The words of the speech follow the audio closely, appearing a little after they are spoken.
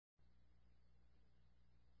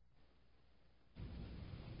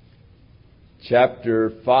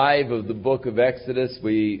chapter 5 of the book of Exodus,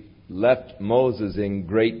 we left Moses in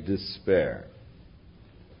great despair.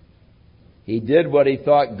 He did what he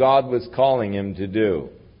thought God was calling him to do.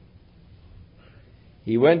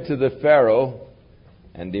 He went to the Pharaoh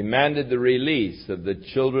and demanded the release of the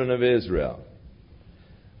children of Israel.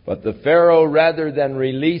 But the Pharaoh, rather than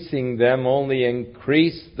releasing them, only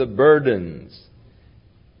increased the burdens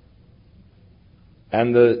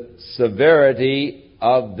and the severity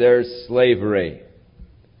of their slavery,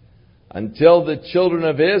 until the children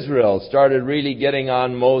of Israel started really getting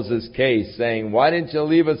on Moses' case, saying, "Why didn't you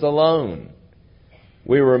leave us alone?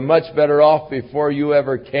 We were much better off before you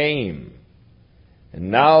ever came. And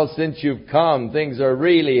now since you've come, things are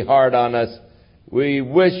really hard on us. We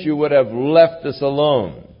wish you would have left us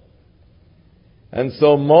alone." And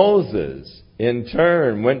so Moses, in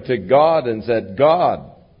turn, went to God and said, "God,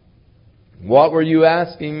 what were you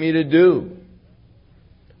asking me to do?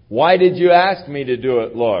 Why did you ask me to do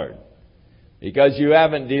it, Lord? Because you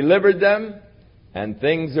haven't delivered them, and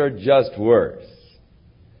things are just worse."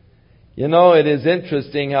 You know, it is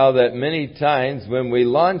interesting how that many times when we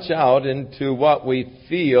launch out into what we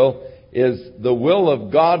feel is the will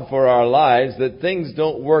of God for our lives, that things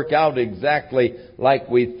don't work out exactly like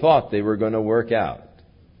we thought they were going to work out.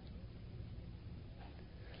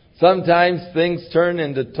 Sometimes things turn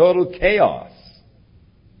into total chaos,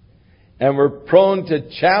 and we're prone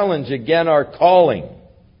to challenge again our calling.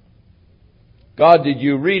 God, did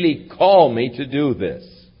you really call me to do this?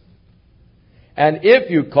 And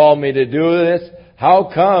if you call me to do this,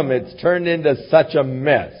 how come it's turned into such a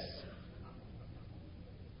mess?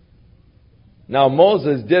 Now,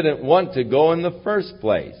 Moses didn't want to go in the first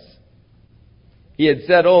place. He had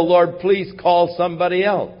said, "Oh Lord, please call somebody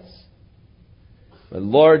else." The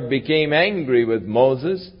Lord became angry with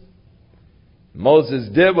Moses. Moses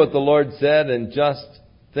did what the Lord said, and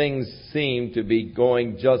things seemed to be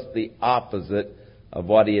going just the opposite of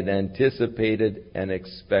what he had anticipated and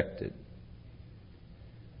expected.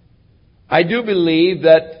 I do believe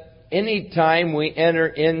that any time we enter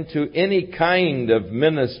into any kind of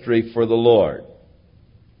ministry for the Lord,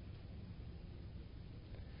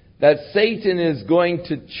 that Satan is going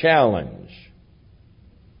to challenge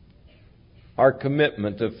our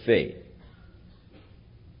commitment of faith.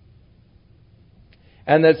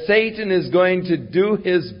 And that Satan is going to do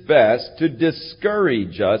his best to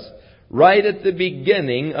discourage us right at the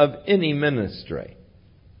beginning of any ministry.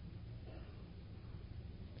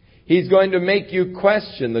 He's going to make you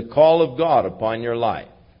question the call of God upon your life.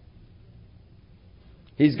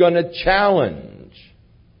 He's going to challenge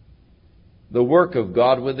the work of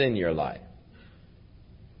God within your life.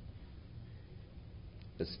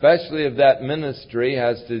 Especially if that ministry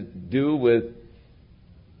has to do with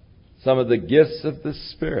some of the gifts of the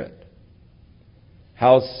Spirit.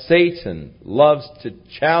 How Satan loves to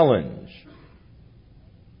challenge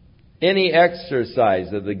any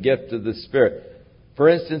exercise of the gift of the Spirit. For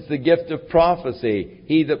instance, the gift of prophecy.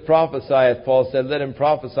 He that prophesieth, Paul said, let him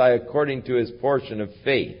prophesy according to his portion of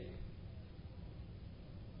faith.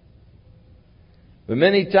 But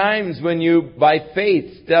many times when you, by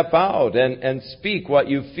faith, step out and speak what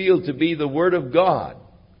you feel to be the Word of God,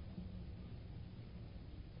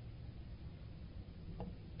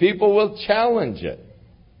 people will challenge it.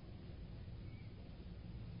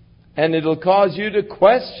 And it'll cause you to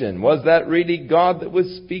question, was that really God that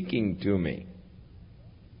was speaking to me?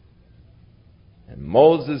 And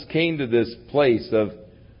Moses came to this place of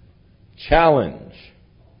challenge.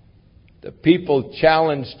 The people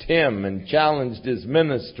challenged him and challenged his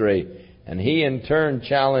ministry, and he in turn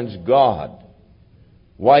challenged God.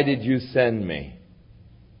 Why did you send me?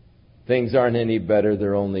 Things aren't any better,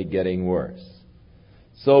 they're only getting worse.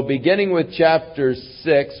 So beginning with chapter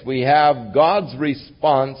 6, we have God's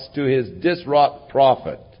response to his diswrought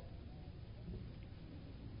prophet.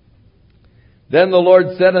 Then the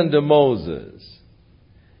Lord said unto Moses,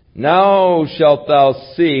 Now shalt thou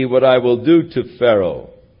see what I will do to Pharaoh.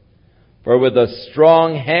 For with a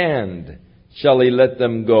strong hand shall he let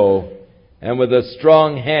them go, and with a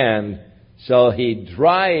strong hand shall he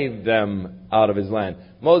drive them out of his land.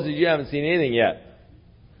 Moses, you haven't seen anything yet.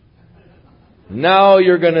 Now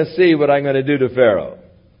you're going to see what I'm going to do to Pharaoh.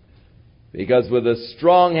 Because with a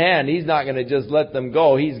strong hand, he's not going to just let them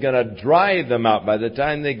go. He's going to drive them out. By the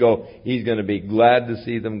time they go, he's going to be glad to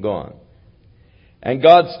see them gone. And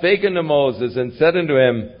God spake unto Moses and said unto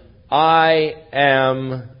him, I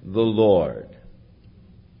am the Lord.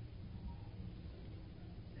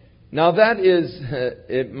 Now that is,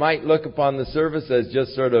 it might look upon the surface as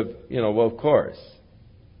just sort of, well, of course.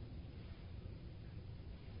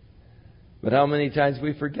 But how many times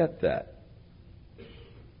we forget that?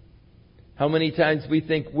 How many times we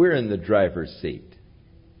think we're in the driver's seat?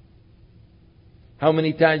 How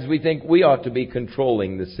many times we think we ought to be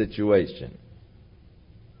controlling the situation?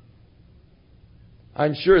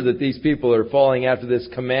 I'm sure that these people are falling after this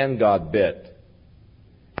command God bit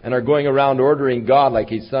and are going around ordering God like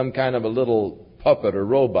He's some kind of a little puppet or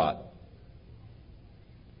robot.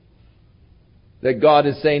 That God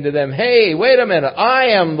is saying to them, hey, wait a minute,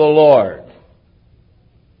 I am the Lord.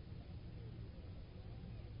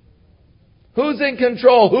 Who's in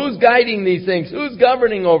control? Who's guiding these things? Who's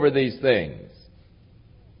governing over these things?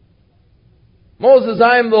 Moses,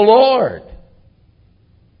 I am the Lord.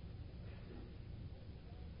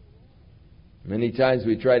 Many times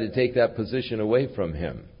we try to take that position away from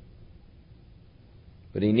Him.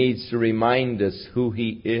 But He needs to remind us who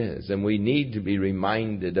He is. And we need to be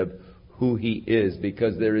reminded of who He is,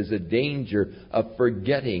 because there is a danger of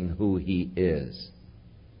forgetting who He is,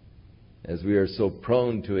 as we are so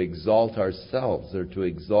prone to exalt ourselves or to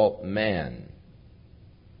exalt man,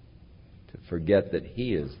 to forget that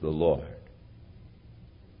He is the Lord.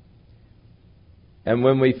 And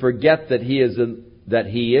when we forget that He is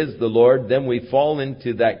the Lord, then we fall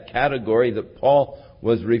into that category that Paul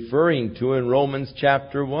was referring to in Romans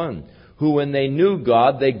chapter 1, who when they knew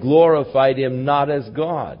God, they glorified Him not as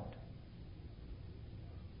God.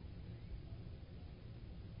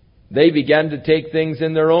 They began to take things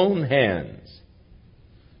in their own hands.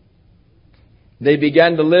 They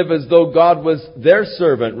began to live as though God was their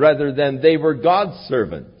servant rather than they were God's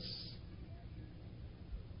servants.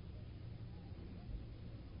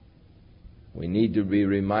 We need to be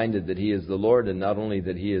reminded that He is the Lord, and not only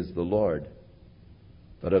that He is the Lord,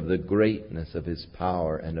 but of the greatness of His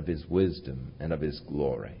power and of His wisdom and of His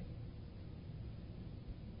glory.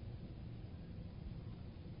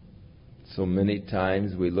 So many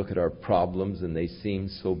times we look at our problems and they seem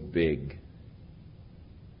so big,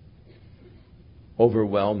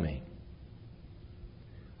 overwhelming.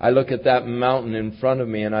 I look at that mountain in front of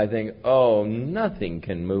me and I think, oh, nothing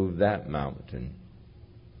can move that mountain.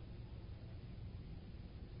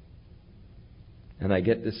 And I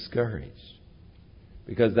get discouraged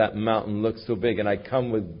because that mountain looks so big, and I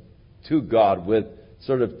come to God with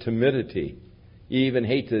sort of timidity. You even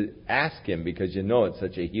hate to ask Him because you know it's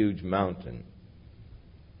such a huge mountain.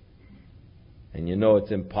 And you know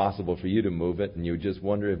it's impossible for you to move it, and you just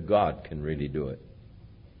wonder if God can really do it.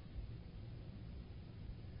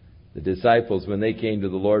 The disciples, when they came to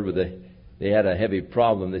the Lord they had a heavy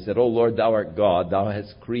problem. They said, "Oh Lord, Thou art God. Thou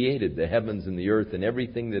hast created the heavens and the earth and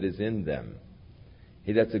everything that is in them."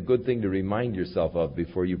 Hey, that's a good thing to remind yourself of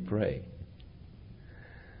before you pray.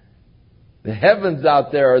 The heavens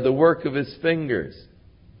out there are the work of His fingers.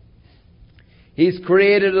 He's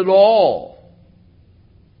created it all.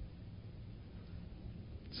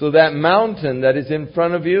 So that mountain that is in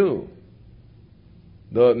front of you,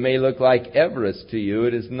 though it may look like Everest to you,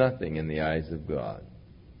 it is nothing in the eyes of God.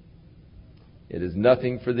 It is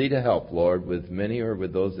nothing for Thee to help, Lord, with many or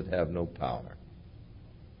with those that have no power.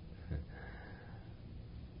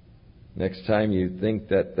 Next time you think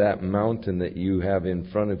that mountain that you have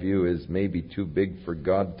in front of you is maybe too big for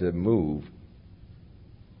God to move,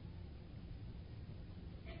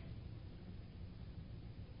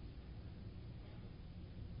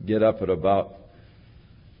 get up at about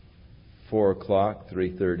 4 o'clock,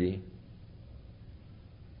 3:30,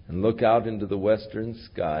 and look out into the western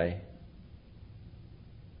sky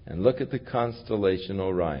and look at the constellation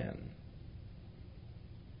Orion.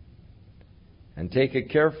 And take a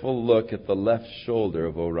careful look at the left shoulder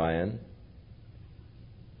of Orion.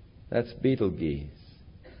 That's Betelgeuse.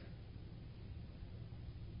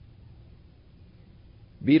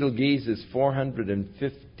 Betelgeuse is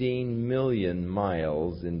 415 million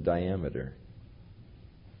miles in diameter.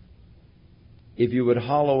 If you would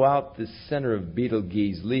hollow out the center of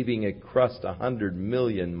Betelgeuse, leaving a crust 100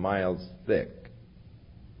 million miles thick,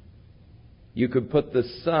 you could put the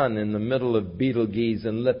sun in the middle of Betelgeuse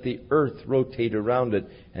and let the earth rotate around it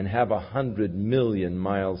and have 100 million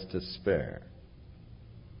miles to spare.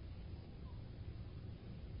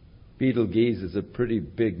 Betelgeuse is a pretty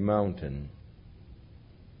big mountain.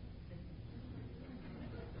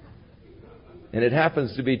 And it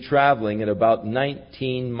happens to be traveling at about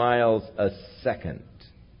 19 miles a second.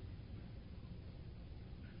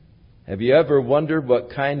 Have you ever wondered what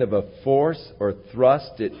kind of a force or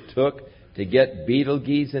thrust it took to get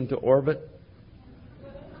Betelgeuse into orbit?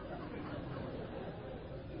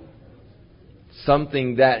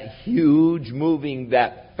 Something that huge, moving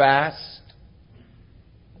that fast.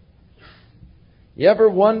 You ever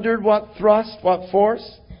wondered what thrust, what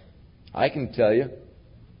force? I can tell you.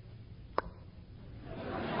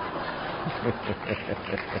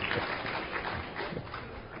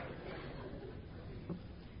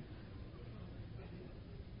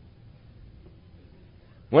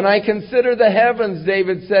 When I consider the heavens,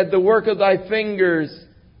 David said, the work of thy fingers,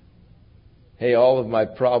 hey, all of my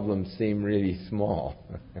problems seem really small.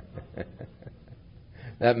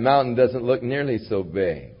 That mountain doesn't look nearly so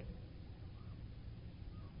big.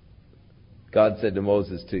 God said to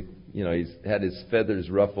Moses he's had his feathers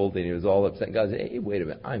ruffled and he was all upset. God said, hey, wait a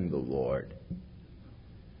minute, I'm the Lord.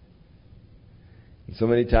 And so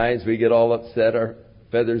many times we get all upset, our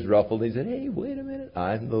feathers ruffled. He said, hey, wait a minute,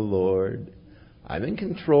 I'm the Lord. I'm in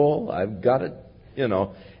control. I've got it,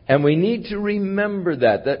 And we need to remember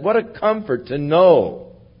that what a comfort to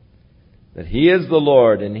know that He is the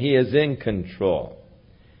Lord and He is in control.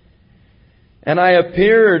 And I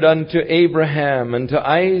appeared unto Abraham, and to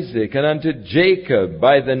Isaac, and unto Jacob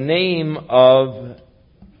by the name of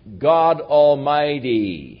God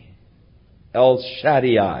Almighty, El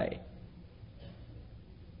Shaddai.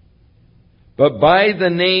 But by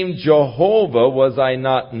the name Jehovah was I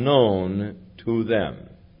not known to them.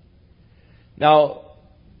 Now,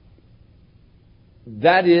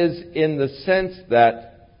 that is in the sense that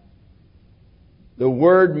the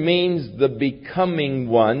word means the becoming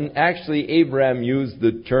one. Actually, Abraham used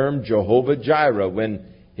the term Jehovah Jireh. When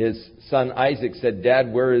his son Isaac said,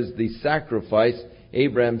 Dad, where is the sacrifice?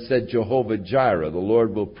 Abraham said, Jehovah Jireh, the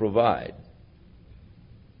Lord will provide.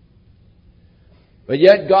 But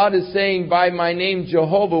yet God is saying, by my name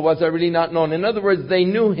Jehovah was I really not known. In other words, they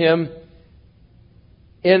knew Him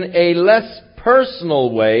in a less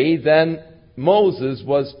personal way than Moses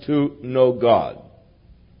was to know God.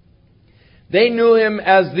 They knew Him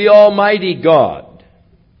as the Almighty God,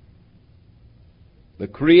 the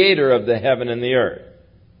Creator of the heaven and the earth.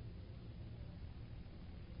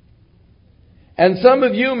 And some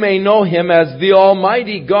of you may know Him as the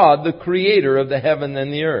Almighty God, the Creator of the heaven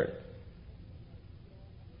and the earth.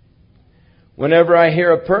 Whenever I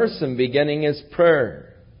hear a person beginning his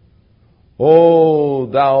prayer, O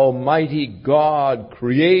thou mighty God,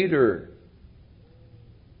 Creator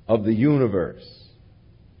of the universe,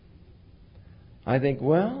 I think,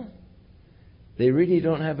 well, they really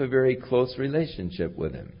don't have a very close relationship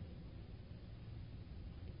with Him.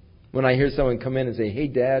 When I hear someone come in and say, hey,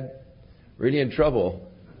 Dad, really in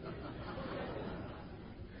trouble,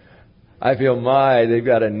 I feel, they've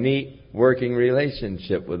got a neat working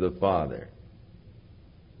relationship with the Father.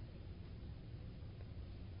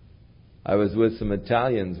 I was with some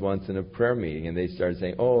Italians once in a prayer meeting, and they started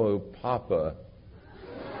saying, oh, Papa.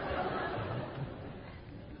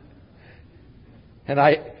 And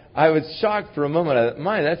I was shocked for a moment. I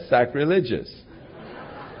thought, that's sacrilegious.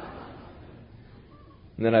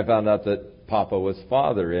 And then I found out that Papa was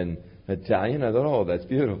Father in Italian. I thought, oh, that's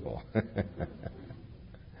beautiful.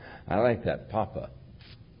 I like that, Papa.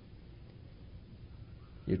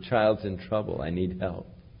 Your child's in trouble. I need help.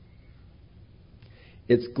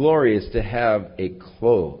 It's glorious to have a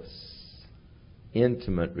close,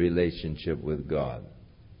 intimate relationship with God.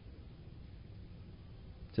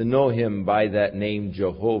 To know Him by that name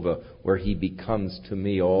Jehovah, where He becomes to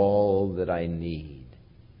me all that I need.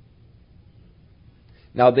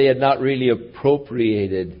 Now, they had not really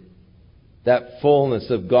appropriated that fullness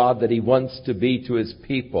of God that He wants to be to His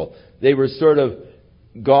people. They were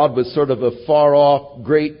God was sort of a far-off,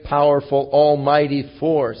 great, powerful, almighty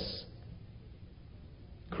force.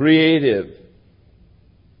 Creative.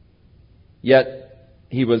 Yet,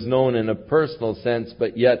 He was known in a personal sense,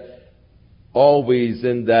 but yet always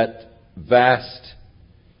in that vast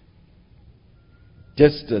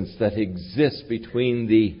distance that exists between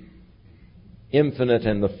the infinite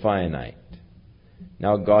and the finite.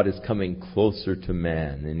 Now God is coming closer to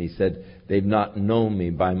man. And He said, they've not known me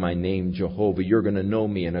by my name Jehovah. You're going to know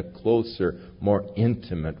me in a closer, more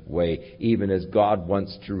intimate way. Even as God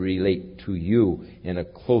wants to relate to you in a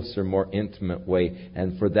closer, more intimate way.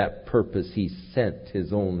 And for that purpose He sent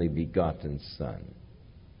His only begotten Son.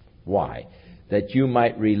 Why? That you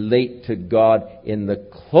might relate to God in the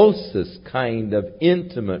closest kind of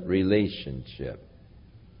intimate relationship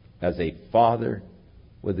as a father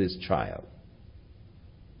with his child.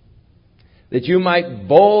 That you might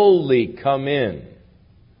boldly come in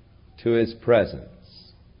to His presence.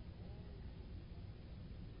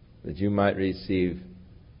 That you might receive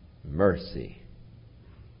mercy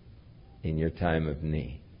in your time of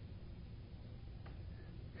need.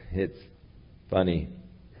 It's funny.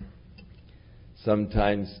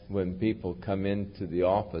 Sometimes when people come into the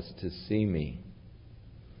office to see me,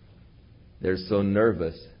 they're so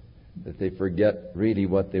nervous that they forget really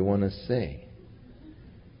what they want to say.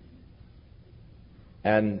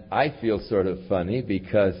 And I feel sort of funny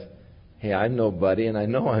because, hey, I'm nobody and I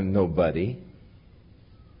know I'm nobody.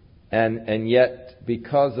 And yet,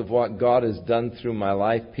 because of what God has done through my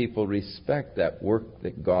life, people respect that work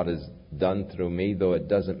that God has done through me, though it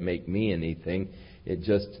doesn't make me anything. It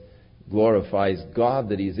just glorifies God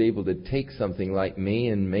that He's able to take something like me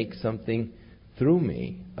and make something through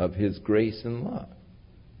me of His grace and love.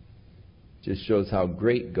 Just shows how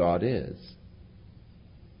great God is.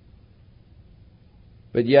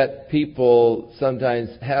 But yet people sometimes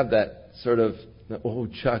have that sort of, oh,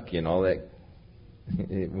 Chuck, that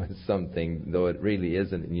it was something, though it really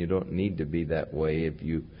isn't, and you don't need to be that way if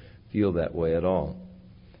you feel that way at all.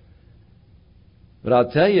 But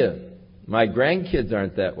I'll tell you, my grandkids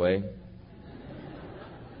aren't that way.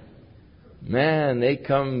 Man, they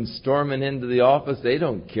come storming into the office. They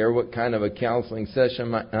don't care what kind of a counseling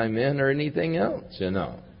session I'm in or anything else,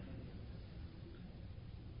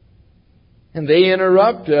 And they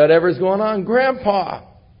interrupt whatever's going on. Grandpa,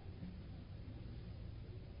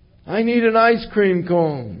 I need an ice cream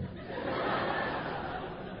cone.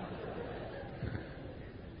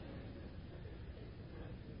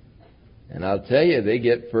 And I'll tell you, they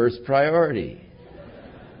get first priority.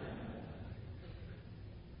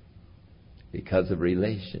 Because of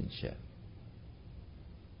relationship.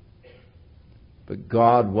 But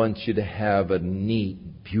God wants you to have a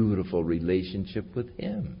neat, beautiful relationship with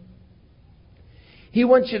Him. He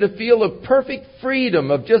wants you to feel a perfect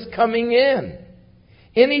freedom of just coming in.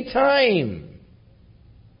 Anytime.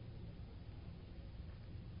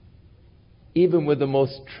 Even with the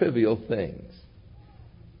most trivial things.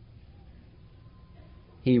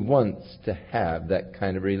 He wants to have that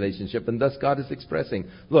kind of relationship. And thus God is expressing,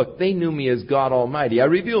 look, they knew me as God Almighty. I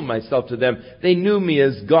revealed myself to them. They knew me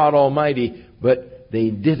as God Almighty, but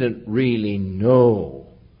they didn't really know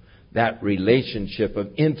that relationship of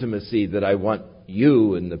intimacy that I want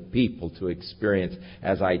you and the people to experience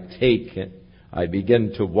as I take it. I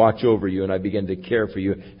begin to watch over you and I begin to care for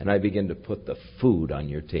you and I begin to put the food on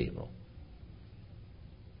your table.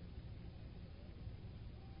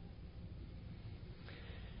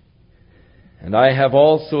 And I have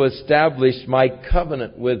also established my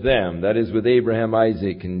covenant with them, that is with Abraham,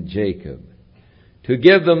 Isaac, and Jacob, to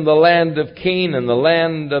give them the land of Canaan, the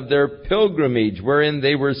land of their pilgrimage, wherein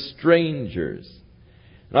they were strangers.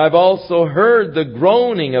 And I've also heard the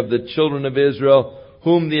groaning of the children of Israel,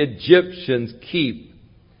 whom the Egyptians keep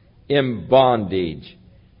in bondage.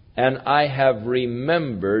 And I have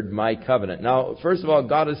remembered my covenant. Now, first of all,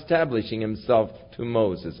 God establishing Himself to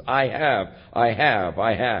Moses. I have.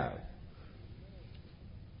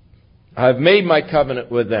 I've made my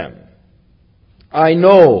covenant with them. I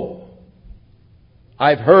know.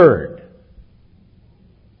 I've heard.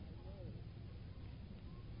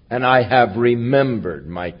 And I have remembered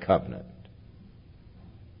my covenant.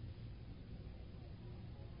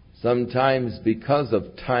 Sometimes because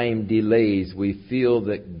of time delays, we feel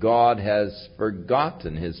that God has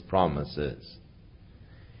forgotten His promises.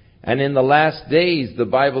 And in the last days, the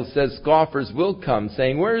Bible says scoffers will come,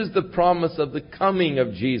 saying, where is the promise of the coming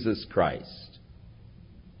of Jesus Christ?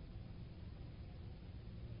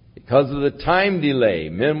 Because of the time delay,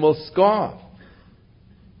 men will scoff.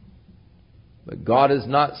 But God is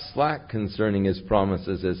not slack concerning His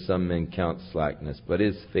promises, as some men count slackness, but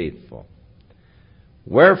is faithful.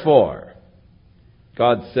 Wherefore,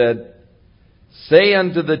 God said, say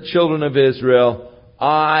unto the children of Israel,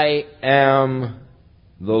 I am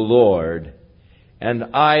the Lord, and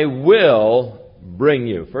I will bring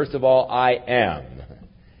you. First of all, I am.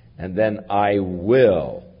 And then I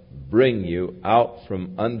will bring you out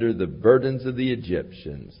from under the burdens of the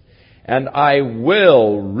Egyptians. And I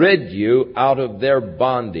will rid you out of their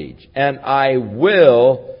bondage. And I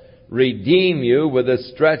will redeem you with a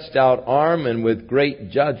stretched out arm and with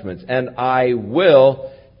great judgments. And I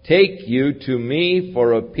will take you to me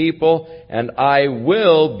for a people, and I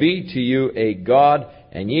will be to you a God,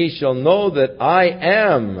 and ye shall know that I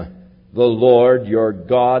am the Lord your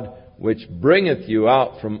God, which bringeth you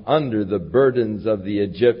out from under the burdens of the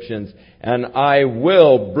Egyptians, and I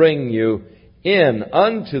will bring you in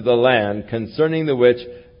unto the land concerning the which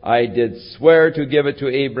I did swear to give it to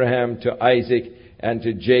Abraham, to Isaac, and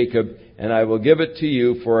to Jacob, and I will give it to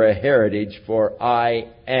you for a heritage, for I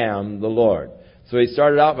am the Lord. So he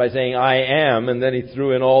started out by saying, I am, and then he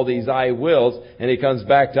threw in all these I wills, and he comes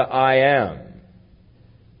back to I am.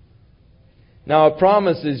 Now, a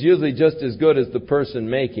promise is usually just as good as the person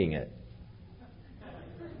making it.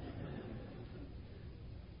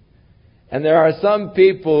 And there are some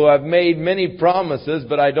people who have made many promises,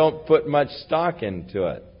 but I don't put much stock into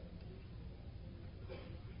it.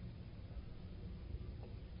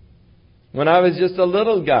 When I was just a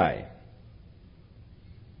little guy,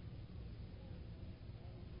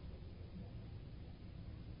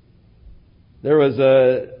 there was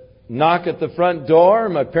a knock at the front door.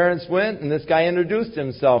 My parents went, and this guy introduced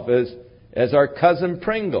himself as our cousin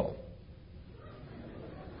Pringle,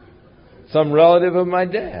 some relative of my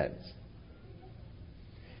dad's.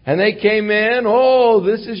 And they came in. "Oh,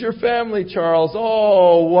 this is your family, Charles.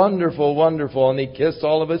 Oh, wonderful, wonderful." And he kissed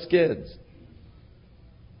all of his kids.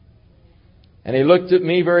 And he looked at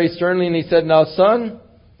me very sternly and he said, "Now, son,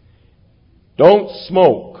 don't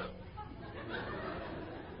smoke.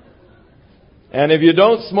 And if you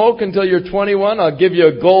don't smoke until you're 21, I'll give you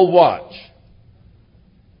a gold watch."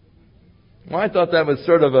 Well, I thought that was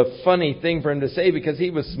sort of a funny thing for him to say because he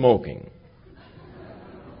was smoking.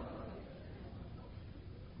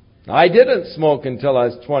 I didn't smoke until I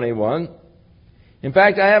was 21. In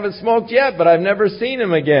fact, I haven't smoked yet, but I've never seen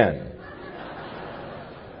him again.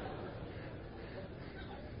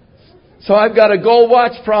 So I've got a gold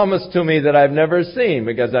watch promised to me that I've never seen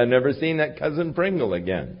because I've never seen that cousin Pringle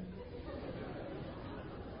again.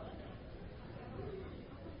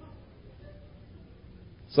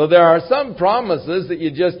 So there are some promises that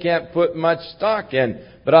you just can't put much stock in.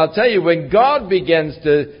 But I'll tell you, when God begins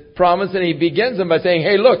to promise, and He begins them by saying,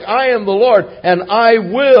 "Hey, look, I am the Lord, and I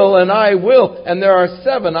will, and I will." And there are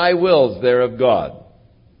 7 I wills there of God.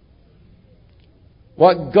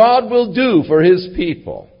 What God will do for His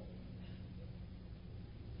people.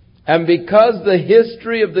 And because the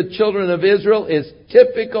history of the children of Israel is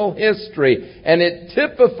typical history, and it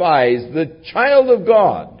typifies the child of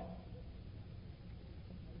God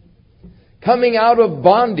coming out of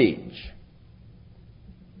bondage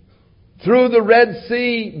through the Red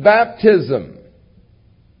Sea baptism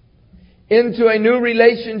into a new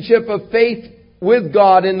relationship of faith with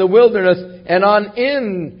God in the wilderness, and on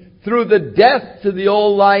in through the death to the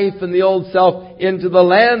old life and the old self into the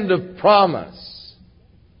land of promise.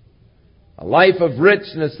 A life of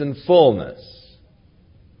richness and fullness.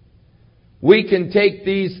 We can take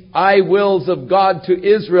these I wills of God to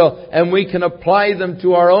Israel and we can apply them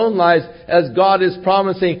to our own lives as God is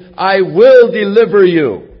promising, "I will deliver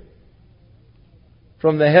you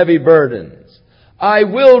from the heavy burdens. I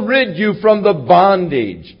will rid you from the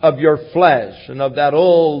bondage of your flesh and of that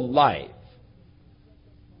old life."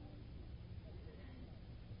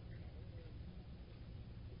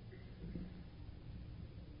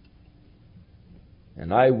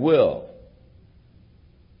 "And I will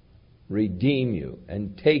redeem you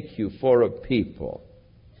and take you for a people.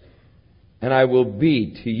 And I will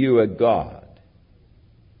be to you a God.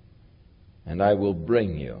 And I will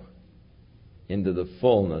bring you into the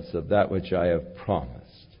fullness of that which I have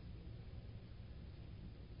promised."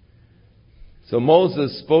 So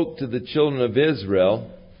Moses spoke to the children of Israel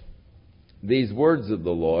these words of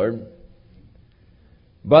the Lord.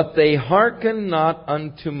 "But they hearkened not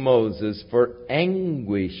unto Moses for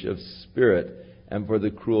anguish of spirit and for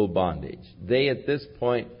the cruel bondage." They at this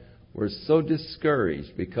point were so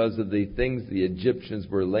discouraged because of the things the Egyptians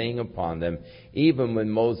were laying upon them. Even when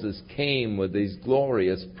Moses came with these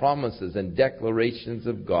glorious promises and declarations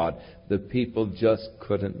of God, the people just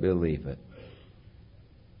couldn't believe it.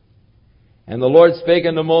 "And the Lord spake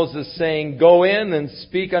unto Moses, saying, Go in and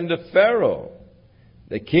speak unto Pharaoh,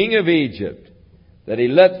 the king of Egypt, that he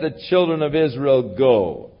let the children of Israel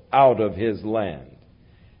go out of his land.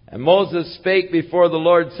 And Moses spake before the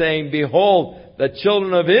Lord, saying, Behold, the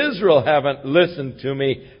children of Israel haven't listened to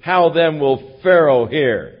me. How then will Pharaoh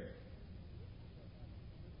hear,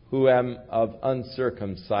 who am of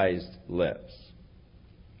uncircumcised lips?"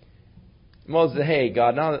 Moses said, "Hey,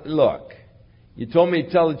 God, now look. You told me to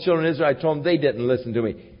tell the children of Israel. I told them they didn't listen to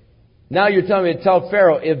me. Now you're telling me to tell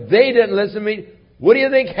Pharaoh. If they didn't listen to me, what do you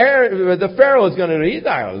think the Pharaoh is going to do? He's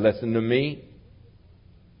not going to listen to me."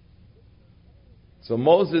 So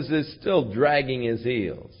Moses is still dragging his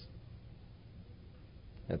heels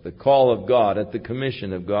at the call of God, at the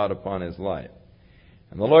commission of God upon his life.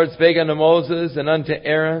 "And the Lord spake unto Moses and unto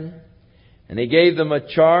Aaron, and he gave them a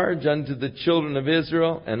charge unto the children of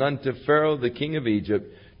Israel and unto Pharaoh the king of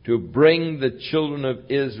Egypt to bring the children of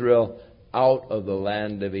Israel out of the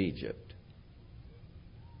land of Egypt."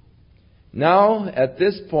 Now, at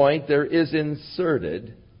this point, there is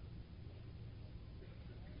inserted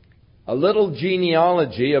a little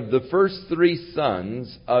genealogy of the first 3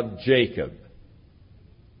 sons of Jacob.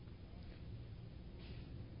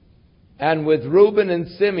 And with Reuben and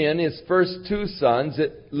Simeon, his first 2 sons,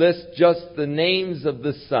 it lists just the names of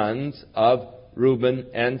the sons of Reuben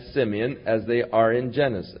and Simeon as they are in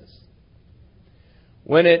Genesis.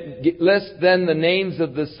 When it lists then the names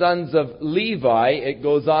of the sons of Levi, it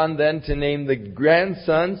goes on then to name the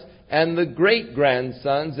grandsons and the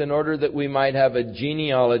great-grandsons in order that we might have a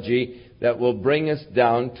genealogy that will bring us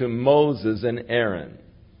down to Moses and Aaron.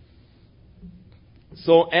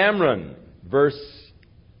 So Amram, verse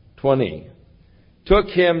 20, took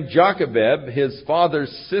him Jochebed, his father's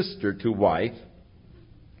sister, to wife,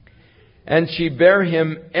 and she bare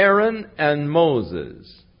him Aaron and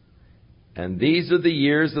Moses. And these are the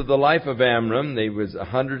years of the life of Amram. He was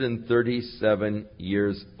 137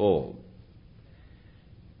 years old.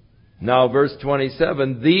 Now, verse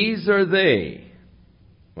 27, these are they.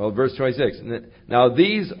 Well, verse 26. Now,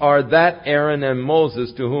 these are that Aaron and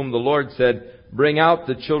Moses to whom the Lord said, bring out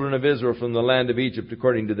the children of Israel from the land of Egypt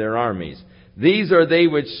according to their armies. These are they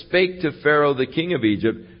which spake to Pharaoh the king of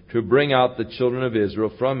Egypt to bring out the children of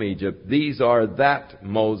Israel from Egypt. These are that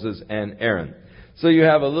Moses and Aaron. So you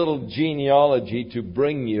have a little genealogy to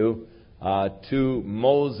bring you to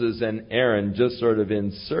Moses and Aaron, just sort of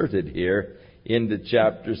inserted here into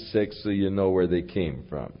chapter 6 so you know where they came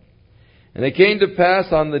from. And it came to pass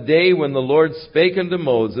on the day when the Lord spake unto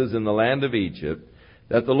Moses in the land of Egypt,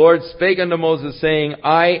 that the Lord spake unto Moses, saying,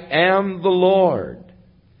 I am the Lord.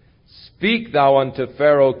 Speak thou unto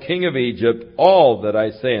Pharaoh king of Egypt all that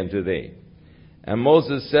I say unto thee. And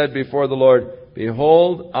Moses said before the Lord,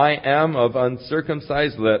 behold, I am of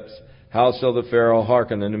uncircumcised lips. How shall the Pharaoh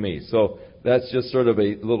hearken unto me? So that's just sort of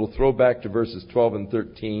a little throwback to verses 12 and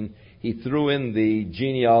 13. He threw in the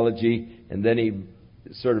genealogy, and then he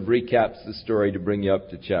sort of recaps the story to bring you up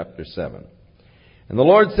to chapter 7. And the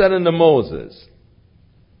Lord said unto Moses,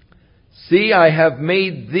 see, I have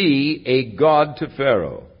made thee a god to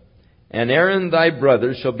Pharaoh, and Aaron thy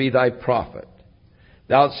brother shall be thy prophet.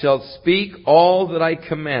 Thou shalt speak all that I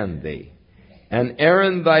command thee. And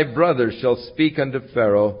Aaron thy brother shall speak unto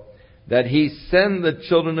Pharaoh, that he send the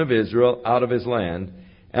children of Israel out of his land.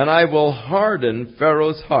 And I will harden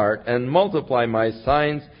Pharaoh's heart, and multiply my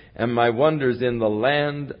signs and my wonders in the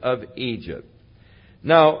land of Egypt.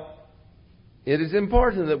 Now, it is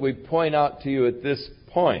important that we point out to you at this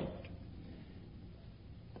point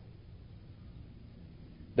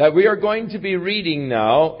that we are going to be reading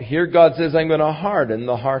now, here God says, I'm going to harden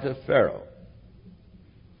the heart of Pharaoh.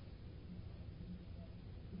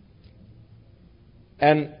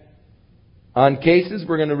 And on cases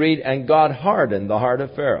we're going to read, and God hardened the heart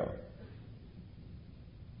of Pharaoh.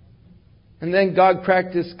 And then God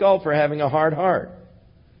cracked his skull for having a hard heart.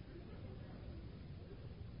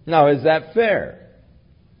 Now, is that fair?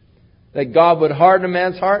 That God would harden a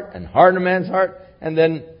man's heart and harden a man's heart and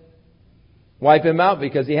then wipe him out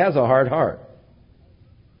because he has a hard heart?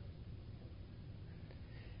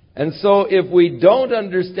 And so if we don't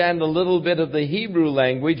understand a little bit of the Hebrew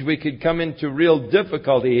language, we could come into real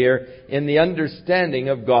difficulty here in the understanding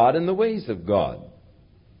of God and the ways of God.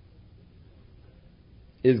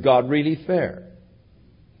 Is God really fair?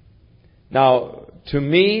 Now, to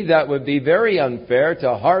me, that would be very unfair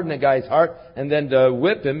to harden a guy's heart and then to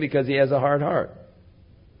whip him because he has a hard heart.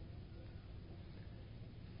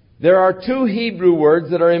 There are two Hebrew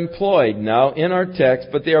words that are employed now in our text,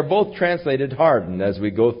 but they are both translated hardened as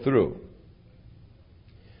we go through.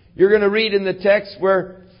 You're going to read in the text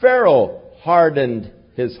where Pharaoh hardened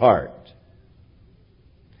his heart.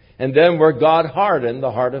 And then where God hardened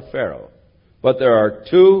the heart of Pharaoh. But there are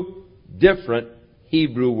two different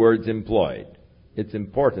Hebrew words employed. It's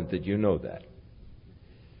important that you know that.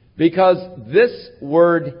 Because this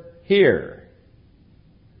word here,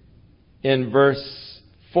 in verse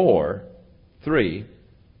 4:3,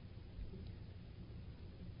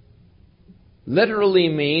 literally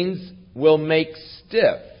means will make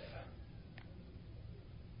stiff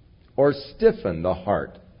or stiffen the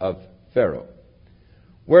heart of Pharaoh.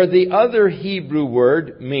 Where the other Hebrew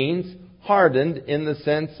word means hardened in the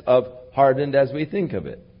sense of hardened as we think of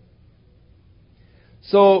it.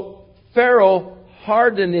 So Pharaoh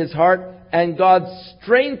hardened his heart, and God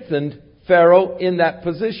strengthened Pharaoh in that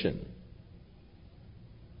position.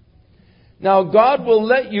 Now, God will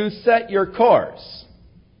let you set your course.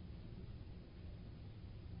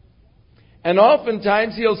 And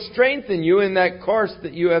oftentimes He'll strengthen you in that course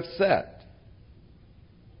that you have set.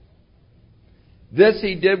 This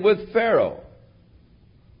He did with Pharaoh.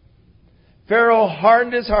 Pharaoh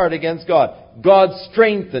hardened his heart against God. God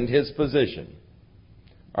strengthened his position.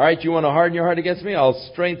 All right, you want to harden your heart against me? I'll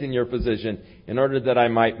strengthen your position in order that I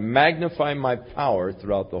might magnify my power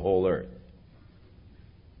throughout the whole earth.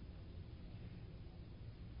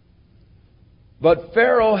 But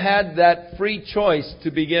Pharaoh had that free choice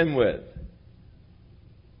to begin with.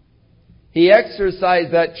 He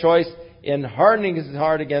exercised that choice in hardening his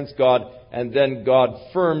heart against God, and then God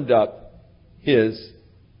firmed up his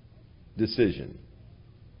decision.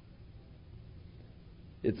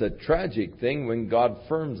 It's a tragic thing when God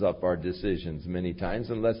firms up our decisions many times,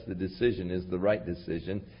 unless the decision is the right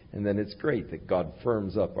decision, and then it's great that God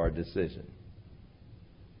firms up our decision.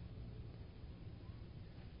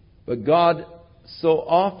 But God so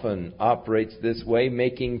often operates this way,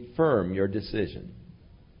 making firm your decision.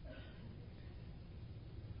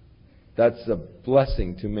 That's a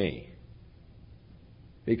blessing to me.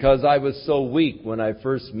 Because I was so weak when I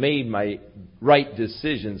first made my right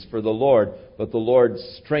decisions for the Lord, but the Lord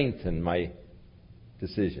strengthened my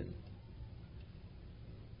decision.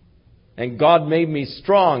 And God made me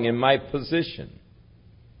strong in my position.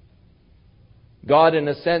 God, in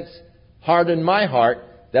a sense, hardened my heart.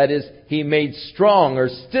 That is, He made strong or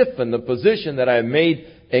stiffen the position that I made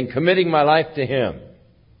in committing my life to Him.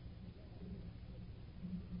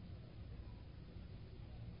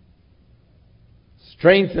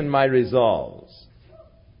 Strengthen my resolves.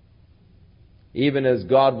 Even as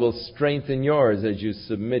God will strengthen yours as you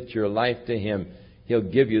submit your life to Him, He'll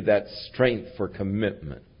give you that strength for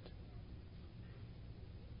commitment.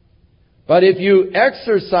 But if you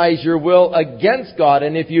exercise your will against God,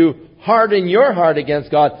 and if you harden your heart against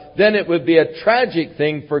God, then it would be a tragic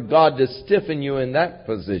thing for God to stiffen you in that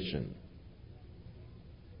position.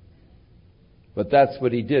 But that's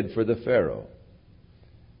what He did for the Pharaoh.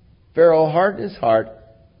 Pharaoh hardened his heart.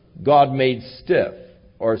 God made stiff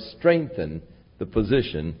or strengthen the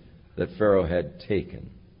position that Pharaoh had taken.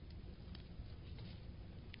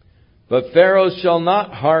 But Pharaoh shall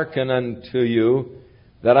not hearken unto you,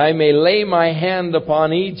 that I may lay my hand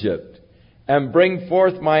upon Egypt, and bring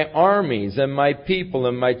forth my armies and my people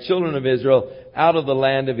and my children of Israel out of the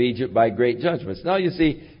land of Egypt by great judgments. Now you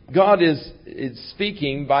see, God is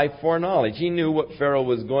speaking by foreknowledge. He knew what Pharaoh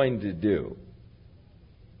was going to do.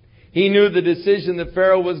 He knew the decision that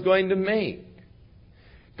Pharaoh was going to make.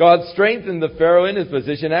 God strengthened the Pharaoh in his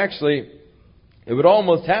position. Actually, it would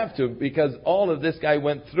almost have to, because all of this guy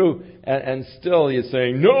went through, and still he's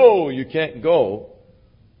saying, no, you can't go.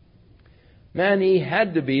 Man, he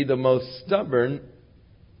had to be the most stubborn,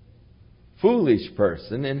 foolish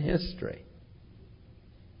person in history.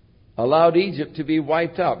 Allowed Egypt to be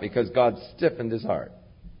wiped out because God stiffened his heart.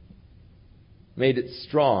 Made it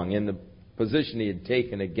strong in the position he had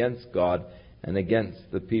taken against God and against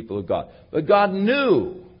the people of God. But God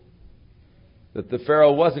knew that the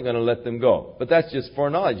Pharaoh wasn't going to let them go. But that's just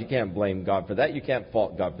foreknowledge. You can't blame God for that. You can't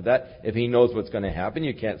fault God for that. If He knows what's going to happen,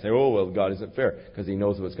 you can't say, oh, well, God isn't fair, because He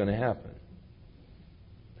knows what's going to happen.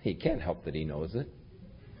 He can't help that He knows it.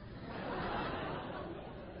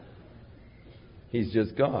 He's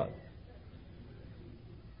just God.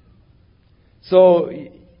 So,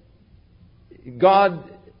 God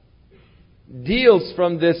deals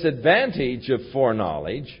from this advantage of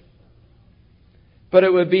foreknowledge, but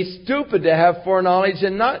it would be stupid to have foreknowledge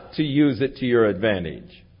and not to use it to your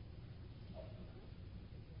advantage.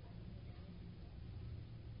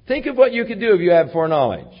 Think of what you could do if you had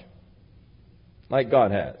foreknowledge, like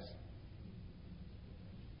God has.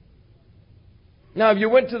 Now, if you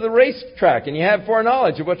went to the racetrack and you had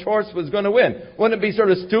foreknowledge of which horse was going to win, wouldn't it be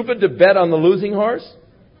sort of stupid to bet on the losing horse?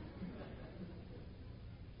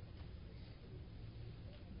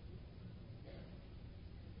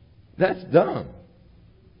 That's dumb.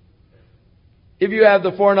 If you have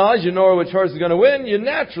the foreknowledge, you know which horse is going to win, you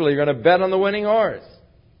naturally are going to bet on the winning horse.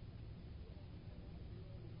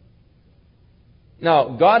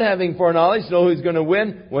 Now, God having foreknowledge, know who's going to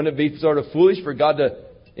win, wouldn't it be sort of foolish for God to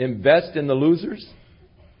invest in the losers?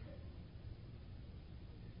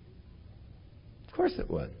 Of course it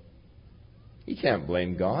would. You can't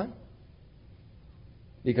blame God,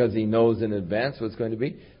 because He knows in advance what's going to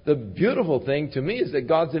be. The beautiful thing to me is that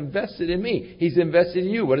God's invested in me. He's invested in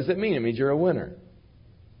you. What does it mean? It means you're a winner.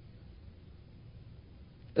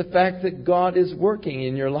 The fact that God is working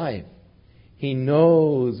in your life. He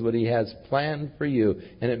knows what He has planned for you,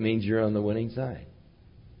 and it means you're on the winning side.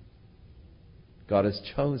 God has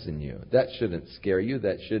chosen you. That shouldn't scare you.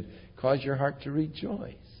 That should cause your heart to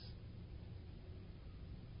rejoice.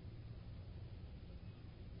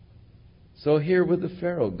 So here with the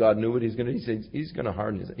Pharaoh, God knew what He's going to do. He said, He's going to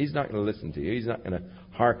harden His. He's not going to listen to you. He's not going to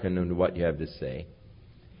hearken unto what you have to say.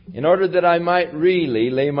 In order that I might really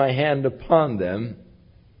lay my hand upon them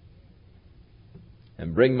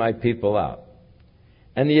and bring my people out.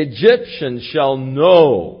 And the Egyptians shall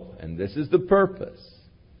know, and this is the purpose,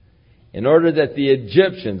 in order that the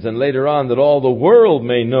Egyptians, and later on that all the world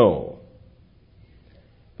may know,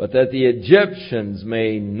 but that the Egyptians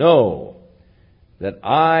may know that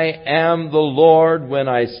I am the Lord when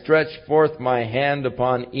I stretch forth my hand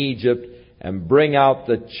upon Egypt and bring out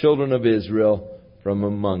the children of Israel from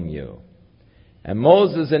among you. And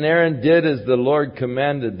Moses and Aaron did as the Lord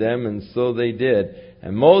commanded them, and so they did.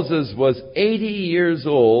 And Moses was 80 years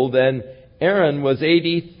old, and Aaron was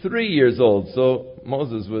 83 years old. So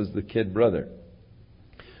Moses was the kid brother.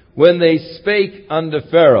 When they spake unto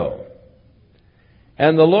Pharaoh,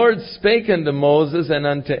 And the Lord spake unto Moses and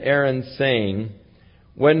unto Aaron, saying,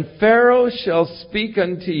 When Pharaoh shall speak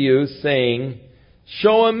unto you, saying,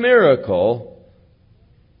 Show a miracle,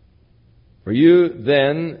 for you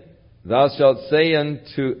then thou shalt say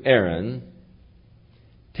unto Aaron,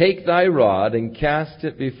 Take thy rod and cast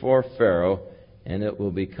it before Pharaoh, and it will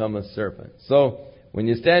become a serpent. So, when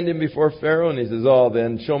you stand in before Pharaoh and he says, Oh,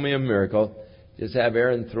 then show me a miracle, just have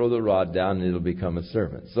Aaron throw the rod down and it'll become a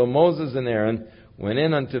serpent. So Moses and Aaron went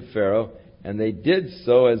in unto Pharaoh, and they did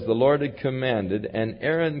so as the Lord had commanded, and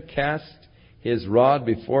Aaron cast his rod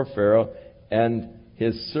before Pharaoh and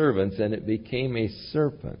his servants, and it became a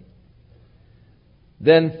serpent.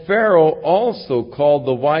 Then Pharaoh also called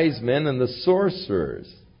the wise men and the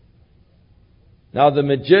sorcerers. Now the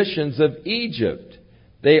magicians of Egypt,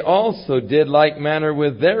 they also did like manner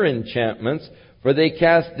with their enchantments, for they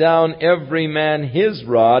cast down every man his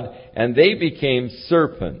rod, and they became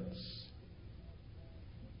serpents.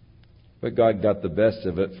 But God got the best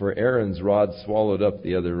of it, for Aaron's rod swallowed up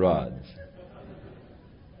the other rods.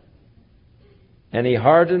 And he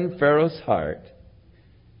hardened Pharaoh's heart,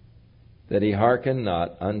 that he hearkened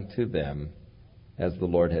not unto them, as the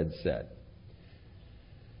Lord had said.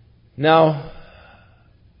 Now,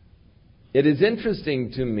 it is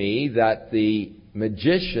interesting to me that the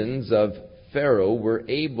magicians of Pharaoh were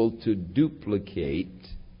able to duplicate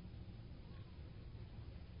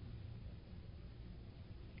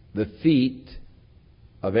the feet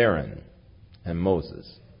of Aaron and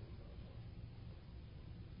Moses.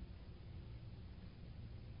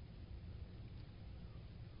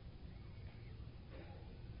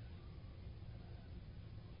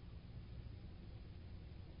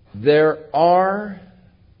 There are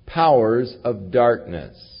powers of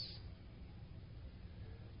darkness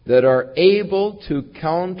that are able to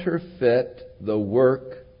counterfeit the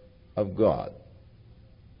work of God.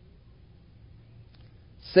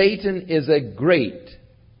 Satan is a great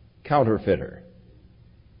counterfeiter.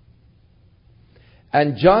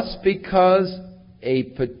 And just because a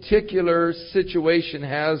particular situation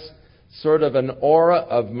has sort of an aura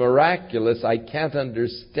of miraculous, I can't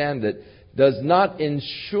understand it, does not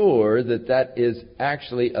ensure that that is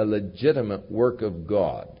actually a legitimate work of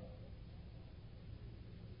God.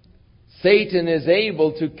 Satan is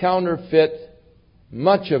able to counterfeit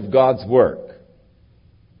much of God's work,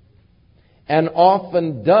 and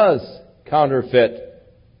often does counterfeit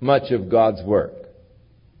much of God's work.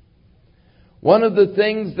 One of the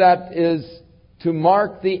things that is to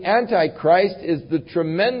mark the Antichrist is the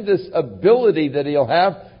tremendous ability that he'll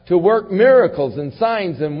have to work miracles and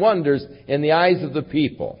signs and wonders in the eyes of the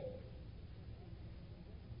people.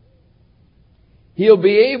 He'll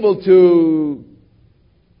be able to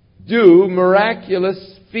do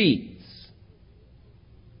miraculous feats.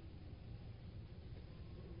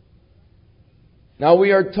 Now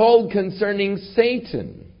we are told concerning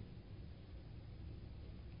Satan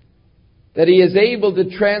that he is able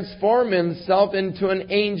to transform himself into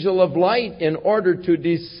an angel of light in order to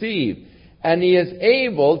deceive. And he is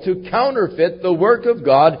able to counterfeit the work of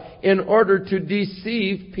God in order to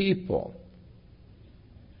deceive people.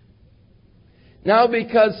 Now,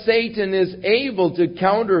 because Satan is able to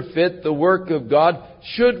counterfeit the work of God,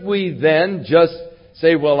 should we then just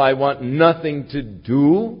say, well, I want nothing to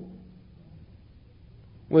do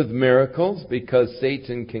with miracles because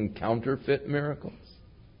Satan can counterfeit miracles?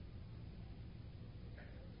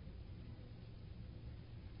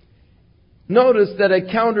 Notice that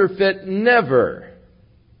a counterfeit never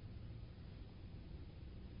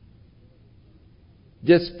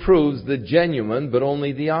disproves the genuine, but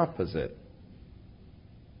only the opposite.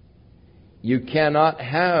 You cannot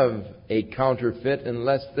have a counterfeit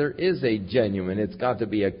unless there is a genuine. It's got to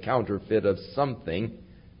be a counterfeit of something.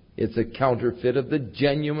 It's a counterfeit of the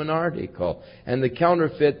genuine article. And the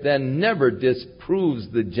counterfeit then never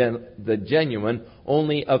disproves the genuine,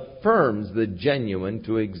 only affirms the genuine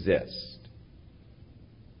to exist.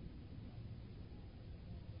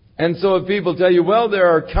 And so if people tell you, well, there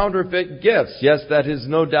are counterfeit gifts, yes, that is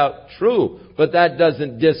no doubt true, but that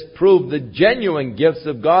doesn't disprove the genuine gifts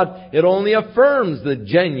of God. It only affirms the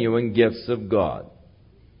genuine gifts of God.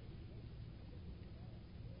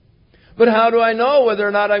 But how do I know whether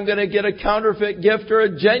or not I'm going to get a counterfeit gift or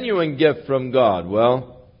a genuine gift from God?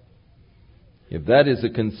 Well, if that is a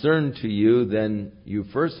concern to you, then you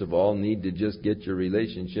first of all need to just get your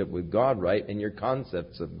relationship with God right and your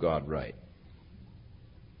concepts of God right.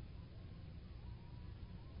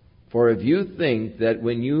 For if you think that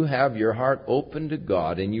when you have your heart open to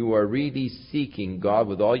God and you are really seeking God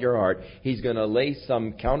with all your heart, He's going to lay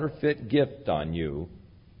some counterfeit gift on you,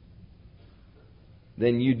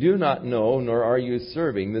 then you do not know, nor are you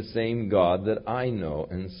serving the same God that I know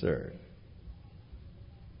and serve.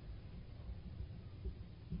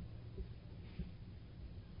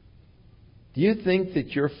 Do you think that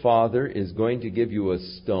your Father is going to give you a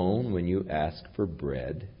stone when you ask for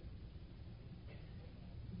bread?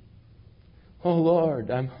 Oh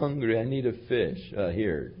Lord, I'm hungry, I need a fish.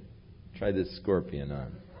 Here, try this scorpion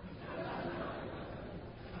on.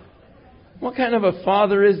 What kind of a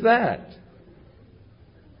Father is that?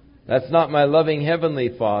 That's not my loving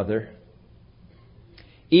Heavenly Father.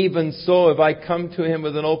 Even so, if I come to Him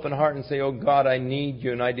with an open heart and say, oh God, I need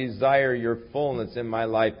You and I desire Your fullness in my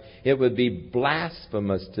life, it would be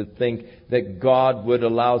blasphemous to think that God would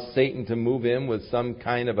allow Satan to move in with some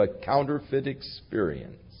kind of a counterfeit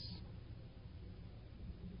experience.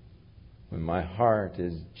 When my heart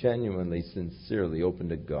is genuinely, sincerely open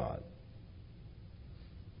to God,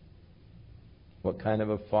 what kind of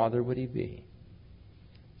a Father would He be?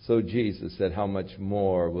 So Jesus said, how much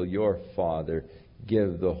more will your Father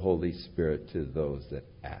give the Holy Spirit to those that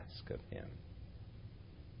ask of Him?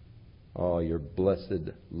 Oh, your blessed,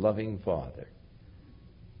 loving Father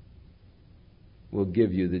will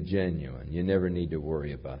give you the genuine. You never need to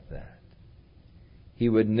worry about that. He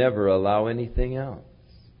would never allow anything else.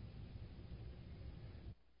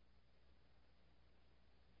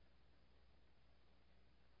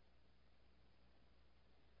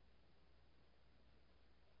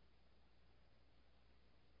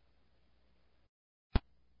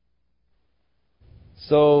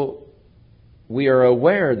 So, we are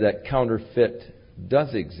aware that counterfeit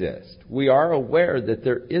does exist. We are aware that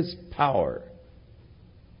there is power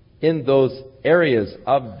in those areas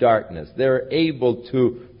of darkness. They're able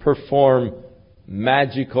to perform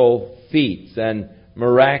magical feats and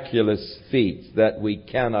miraculous feats that we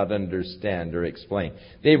cannot understand or explain.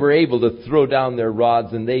 They were able to throw down their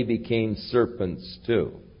rods and they became serpents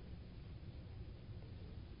too.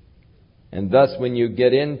 And thus, when you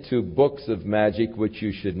get into books of magic, which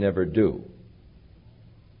you should never do,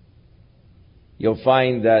 you'll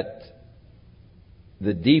find that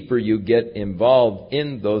the deeper you get involved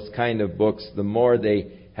in those kind of books, the more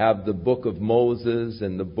they have the book of Moses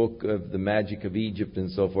and the book of the magic of Egypt and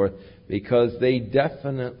so forth, because they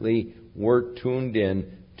definitely were tuned in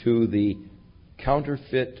to the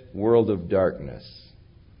counterfeit world of darkness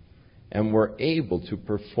and were able to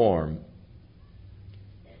perform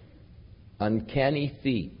uncanny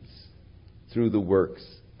feats through the works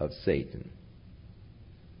of Satan,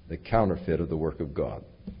 the counterfeit of the work of God.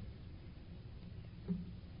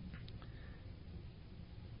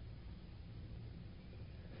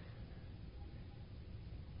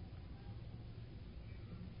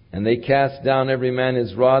 And they cast down every man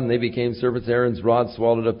his rod, and they became serpents. Aaron's rod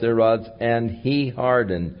swallowed up their rods, and he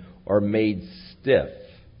hardened or made stiff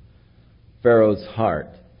Pharaoh's heart,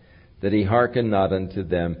 that he hearkened not unto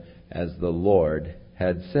them, as the Lord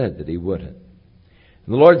had said that He wouldn't. And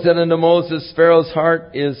the Lord said unto Moses, Pharaoh's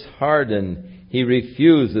heart is hardened. He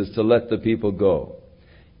refuses to let the people go.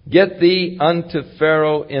 Get thee unto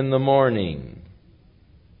Pharaoh in the morning.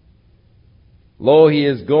 Lo, he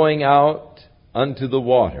is going out unto the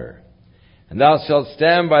water. And thou shalt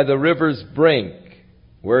stand by the river's brink,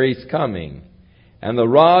 where he's coming. And the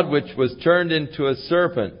rod which was turned into a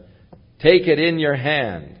serpent, take it in your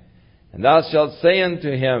hand. And thou shalt say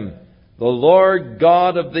unto him, the Lord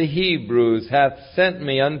God of the Hebrews hath sent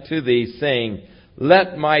me unto thee, saying,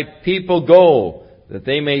 let my people go, that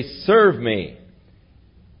they may serve me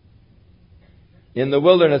in the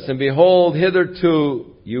wilderness. And behold,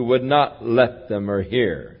 hitherto you would not let them or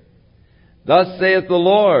hear. Thus saith the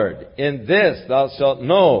Lord, in this thou shalt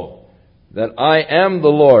know that I am the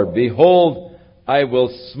Lord. Behold, I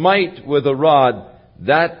will smite with a rod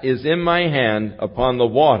that is in my hand upon the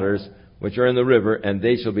waters which are in the river, and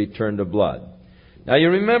they shall be turned to blood. Now you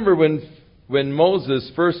remember when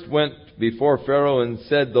Moses first went before Pharaoh and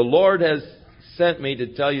said, the Lord has sent me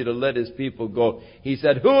to tell you to let His people go. He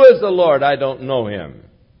said, who is the Lord? I don't know Him.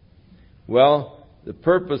 Well, the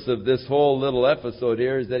purpose of this whole little episode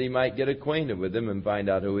here is that he might get acquainted with Him and find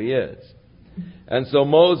out who He is. And so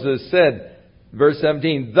Moses said, verse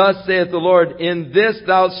 17, thus saith the Lord, in this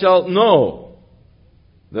thou shalt know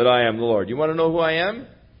that I am the Lord. You want to know who I am?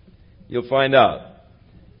 You'll find out.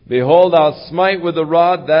 Behold, I'll smite with a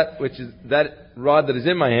rod that rod that is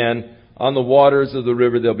in my hand on the waters of the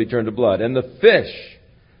river. They'll be turned to blood. And the fish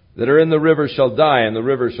that are in the river shall die, and the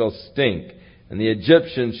river shall stink. And the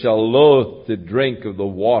Egyptians shall loathe to drink of the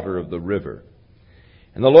water of the river.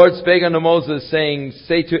 And the Lord spake unto Moses, saying,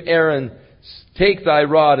 say to Aaron, take thy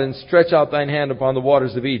rod and stretch out thine hand upon the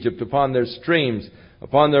waters of Egypt, upon their streams,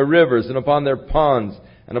 upon their rivers, and upon their ponds,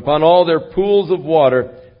 and upon all their pools of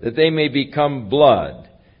water, that they may become blood,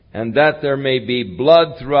 and that there may be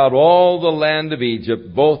blood throughout all the land of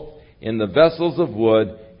Egypt, both in the vessels of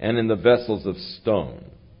wood and in the vessels of stone.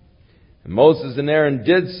 And Moses and Aaron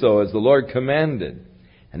did so as the Lord commanded.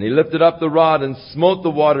 And he lifted up the rod and smote the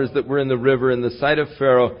waters that were in the river in the sight of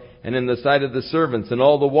Pharaoh and in the sight of the servants. And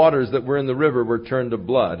all the waters that were in the river were turned to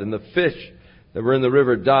blood. And the fish that were in the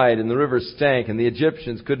river died, and the river stank. And the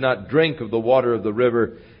Egyptians could not drink of the water of the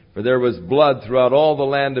river, for there was blood throughout all the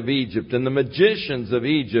land of Egypt. And the magicians of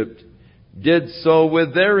Egypt did so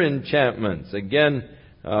with their enchantments. Again,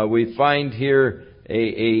 we find here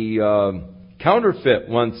a counterfeit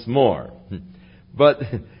once more. But,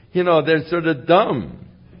 they're sort of dumb.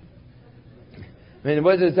 I mean,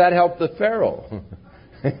 what does that help the Pharaoh?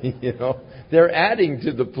 They're adding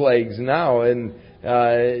to the plagues now, and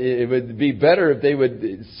it would be better if they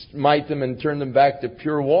would smite them and turn them back to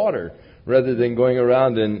pure water, rather than going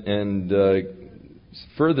around and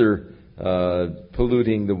further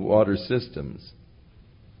polluting the water systems.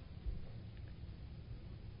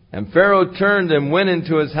 And Pharaoh turned and went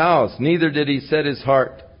into his house, neither did he set his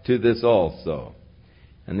heart to this also.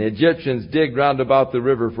 And the Egyptians digged round about the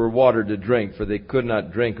river for water to drink, for they could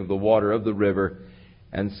not drink of the water of the river.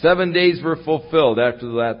 And 7 days were fulfilled.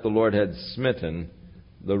 After that, the Lord had smitten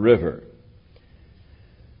the river.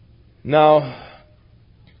 Now,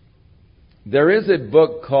 there is a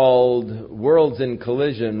book called Worlds in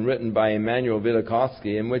Collision, written by Emanuel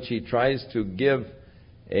Velikovsky, in which he tries to give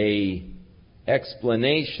a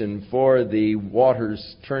explanation for the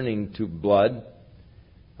waters turning to blood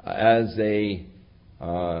as a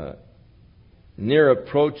near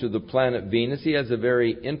approach of the planet Venus. He has a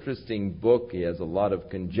very interesting book. He has a lot of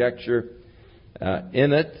conjecture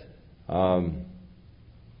in it. The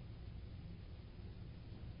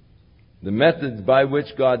methods by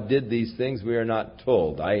which God did these things, we are not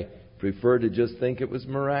told. I prefer to just think it was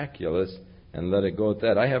miraculous and let it go at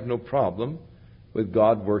that. I have no problem with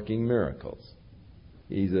God working miracles.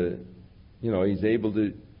 He's able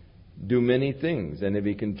to do many things. And if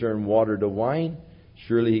he can turn water to wine,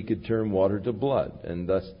 surely he could turn water to blood. And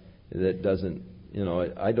thus, that doesn't,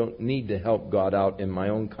 I don't need to help God out in my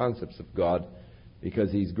own concepts of God,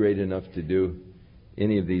 because he's great enough to do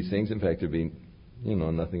any of these things. In fact, it'd be,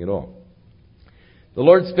 nothing at all. The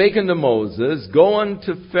Lord spake unto Moses, Go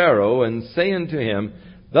unto Pharaoh, and say unto him,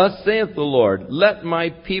 Thus saith the Lord, Let my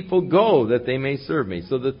people go, that they may serve me.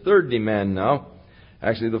 So the third demand now,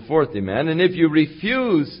 actually the fourth demand, and if you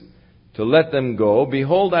refuse to let them go,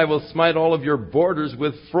 behold, I will smite all of your borders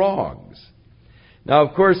with frogs. Now,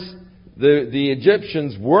 of course, the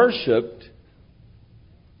Egyptians worshipped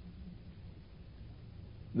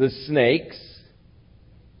the snakes,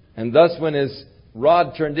 and thus when his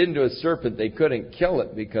rod turned into a serpent, they couldn't kill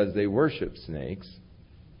it because they worshipped snakes.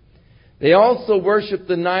 They also worshipped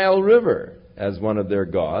the Nile River as one of their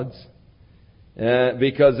gods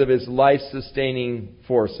because of its life-sustaining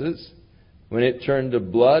forces. When it turned to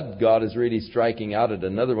blood, God is really striking out at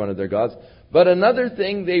another one of their gods. But another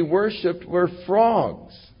thing they worshipped were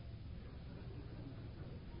frogs.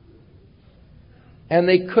 And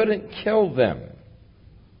they couldn't kill them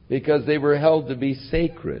because they were held to be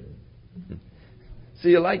sacred. So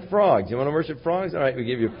you like frogs? You want to worship frogs? All right, we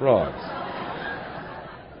give you frogs.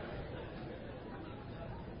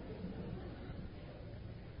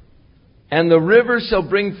 And the river shall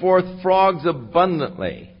bring forth frogs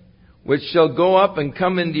abundantly, which shall go up and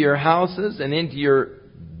come into your houses and into your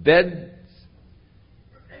beds,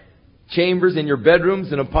 chambers, in your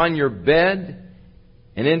bedrooms, and upon your bed,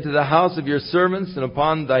 and into the house of your servants, and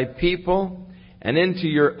upon thy people, and into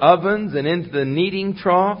your ovens, and into the kneading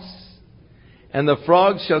troughs. And the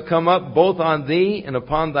frogs shall come up both on thee, and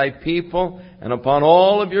upon thy people, and upon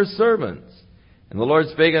all of your servants. And the Lord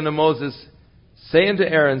spake unto Moses, Say unto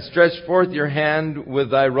Aaron, Stretch forth your hand with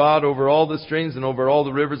thy rod over all the streams, and over all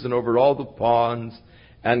the rivers, and over all the ponds,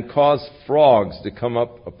 and cause frogs to come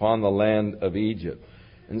up upon the land of Egypt.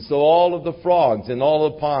 And so all of the frogs and all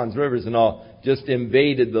the ponds, rivers, and all just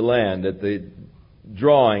invaded the land at the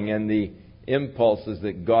drawing and the impulses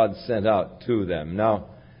that God sent out to them. Now,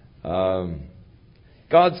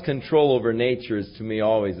 God's control over nature is to me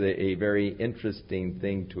always a very interesting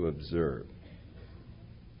thing to observe.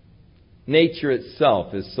 Nature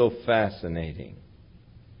itself is so fascinating.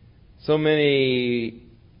 So many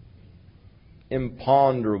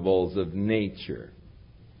imponderables of nature.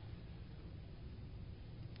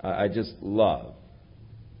 I just love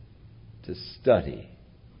to study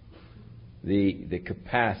the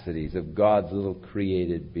capacities of God's little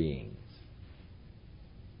created beings.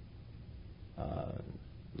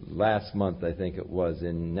 last month, I think it was,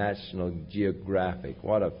 in National Geographic.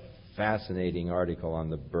 What a fascinating article on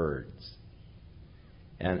the birds.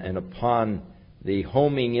 And upon the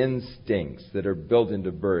homing instincts that are built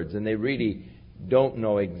into birds. And they really don't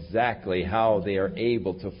know exactly how they are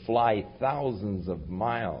able to fly thousands of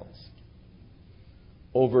miles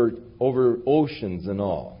over oceans and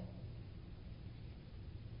all.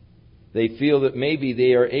 They feel that maybe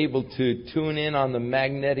they are able to tune in on the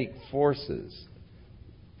magnetic forces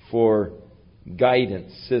for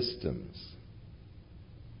guidance systems.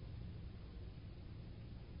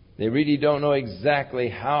 They really don't know exactly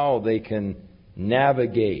how they can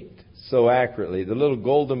navigate so accurately. The little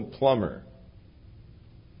golden plumber,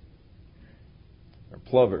 or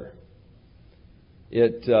plover,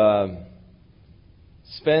 it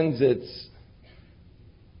spends its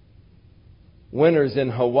winters in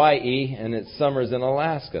Hawaii and its summers in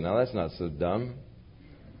Alaska. Now that's not so dumb.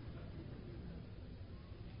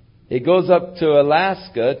 It goes up to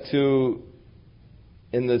Alaska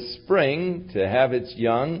in the spring to have its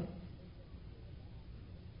young.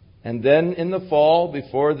 And then in the fall,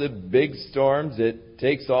 before the big storms, it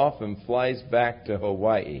takes off and flies back to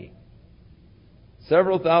Hawaii.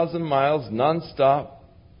 Several thousand miles, nonstop,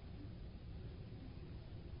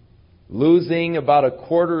 losing about a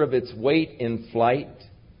quarter of its weight in flight.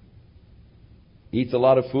 Eats a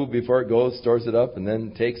lot of food before it goes, stores it up, and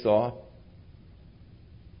then takes off.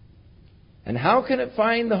 And how can it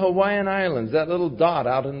find the Hawaiian Islands, that little dot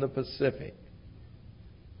out in the Pacific?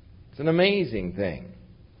 It's an amazing thing.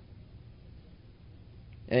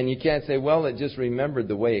 And you can't say, well, it just remembered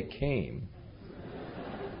the way it came.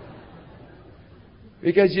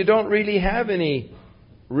 Because you don't really have any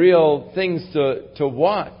real things to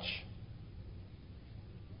watch.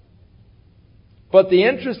 But the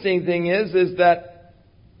interesting thing is that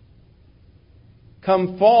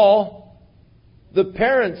come fall, the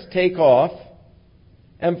parents take off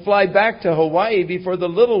and fly back to Hawaii before the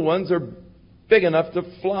little ones are big enough to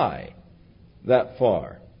fly that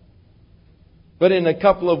far. But in a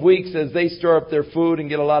couple of weeks, as they store up their food and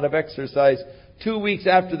get a lot of exercise, 2 weeks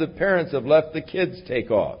after the parents have left, the kids take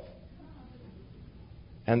off.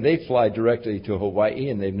 And they fly directly to Hawaii,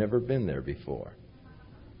 and they've never been there before.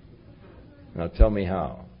 Now tell me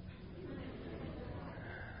how.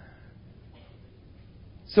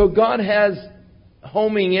 So God has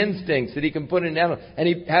homing instincts that He can put in animals. And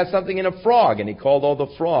He has something in a frog, and He called all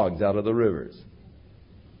the frogs out of the rivers.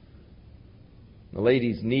 The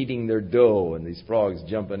ladies kneading their dough and these frogs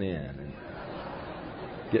jumping in and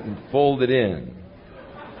getting folded in.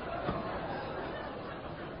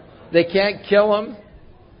 They can't kill them.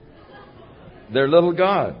 They're little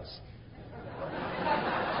gods.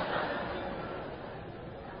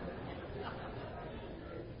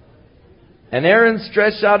 And Aaron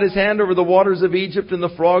stretched out his hand over the waters of Egypt, and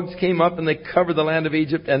the frogs came up and they covered the land of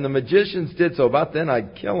Egypt, and the magicians did so. About then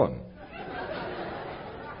I'd kill them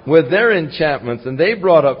with their enchantments, and they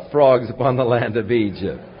brought up frogs upon the land of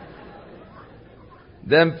Egypt.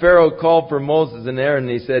 Then Pharaoh called for Moses and Aaron,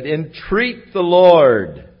 and he said, entreat the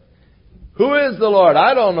Lord. Who is the Lord?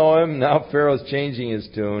 I don't know him. Now Pharaoh's changing his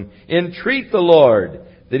tune. Entreat the Lord,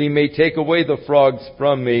 that He may take away the frogs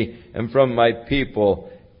from me and from my people,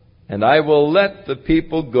 and I will let the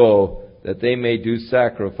people go, that they may do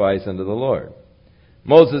sacrifice unto the Lord.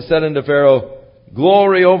 Moses said unto Pharaoh,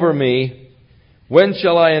 glory over me. When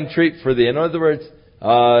shall I entreat for thee? In other words,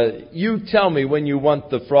 you tell me when you want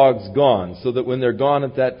the frogs gone, so that when they're gone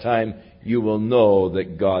at that time, you will know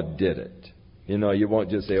that God did it. You know, you won't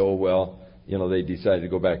just say, oh, well, you know, they decided to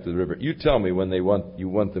go back to the river. You tell me when you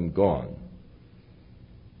want them gone.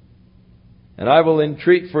 And I will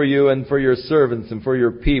entreat for you and for your servants and for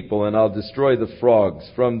your people, and I'll destroy the frogs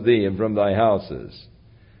from thee and from thy houses,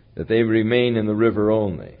 that they remain in the river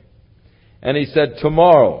only. And he said,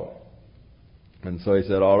 tomorrow. And so he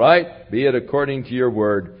said, all right, be it according to your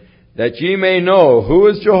word, that ye may know who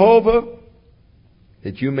is Jehovah,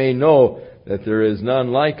 that you may know that there is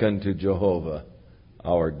none like unto Jehovah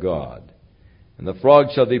our God. And the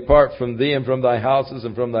frogs shall depart from thee and from thy houses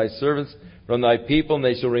and from thy servants, from thy people, and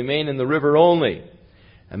they shall remain in the river only.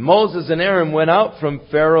 And Moses and Aaron went out from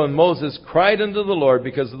Pharaoh, and Moses cried unto the Lord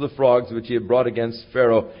because of the frogs which he had brought against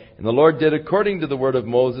Pharaoh. And the Lord did according to the word of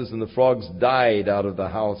Moses, and the frogs died out of the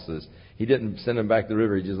houses. He didn't send them back to the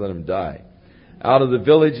river, He just let them die. Out of the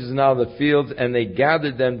villages and out of the fields, and they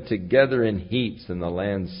gathered them together in heaps, and the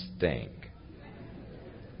land stank.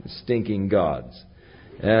 Stinking gods.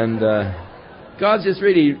 And God's just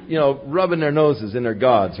really, rubbing their noses in their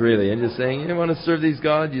gods, really, and just saying, you want to serve these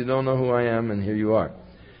gods? You don't know who I am, and here you are.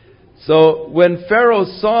 So when Pharaoh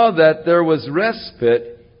saw that there was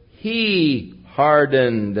respite, he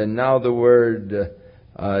hardened. And now the word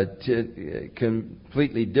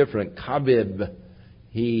completely different. Kabib.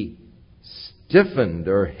 He stiffened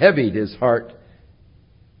or heavied his heart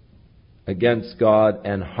against God,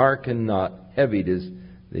 and hearken not. Heavied is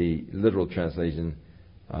the literal translation.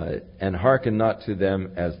 And hearken not to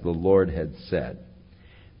them as the Lord had said.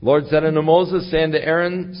 The Lord said unto Moses, saying to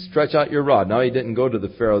Aaron, stretch out your rod. Now he didn't go to the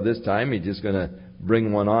Pharaoh this time. He's just going to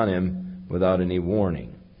bring one on him without any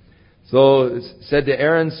warning. So it said to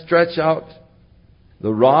Aaron, stretch out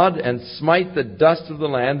the rod and smite the dust of the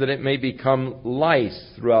land, that it may become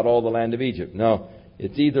lice throughout all the land of Egypt. Now,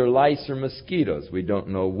 it's either lice or mosquitoes. We don't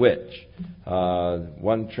know which.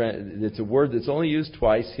 It's a word that's only used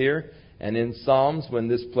twice here, and in Psalms when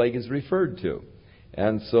this plague is referred to.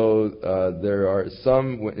 And so there are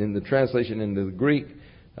some, in the translation into the Greek,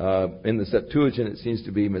 in the Septuagint it seems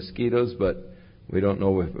to be mosquitoes, but we don't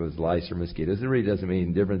know if it was lice or mosquitoes. It really doesn't mean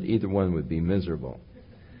any difference. Either one would be miserable.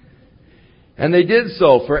 And they did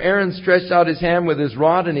so, for Aaron stretched out his hand with his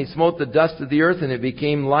rod, and he smote the dust of the earth, and it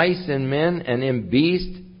became lice in men and in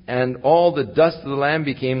beasts, and all the dust of the land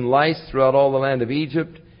became lice throughout all the land of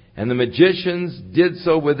Egypt. And the magicians did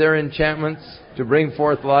so with their enchantments to bring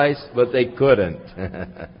forth lice, but they couldn't.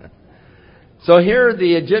 So here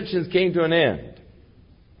the Egyptians came to an end.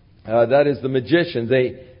 That is, the magicians.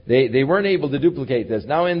 They weren't able to duplicate this.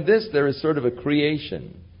 Now in this there is sort of a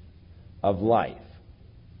creation of life.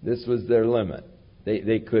 This was their limit.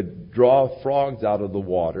 They could draw frogs out of the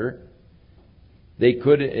water. They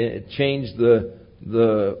could change the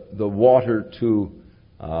water to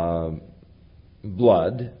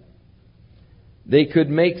blood. They could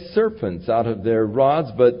make serpents out of their rods,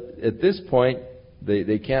 but at this point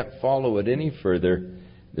they can't follow it any further.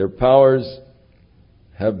 Their powers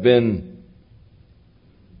have been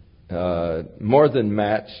more than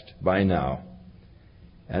matched by now.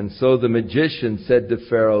 And so the magician said to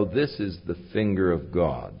Pharaoh, this is the finger of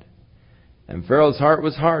God. And Pharaoh's heart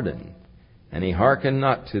was hardened, and he hearkened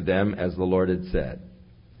not to them as the Lord had said.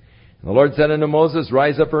 And the Lord said unto Moses,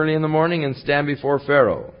 rise up early in the morning and stand before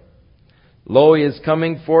Pharaoh. Lo, he is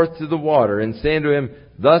coming forth to the water, and saying to him,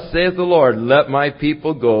 thus saith the Lord, let my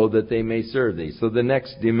people go, that they may serve thee. So the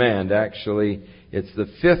next demand, actually, it's the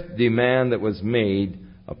fifth demand that was made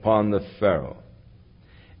upon the Pharaoh.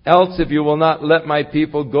 Else, if you will not let my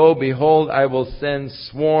people go, behold, I will send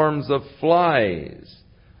swarms of flies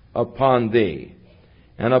upon thee,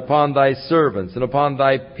 and upon thy servants, and upon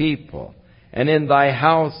thy people, and in thy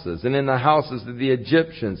houses, and in the houses of the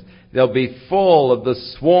Egyptians. They'll be full of the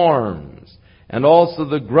swarms, and also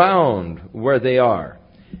the ground where they are.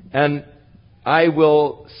 And I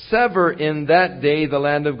will sever in that day the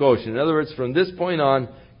land of Goshen. In other words, from this point on,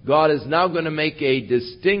 God is now going to make a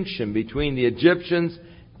distinction between the Egyptians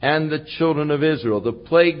and the children of Israel. The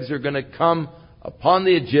plagues are going to come upon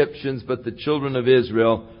the Egyptians, but the children of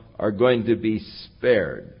Israel are going to be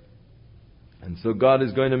spared. And so God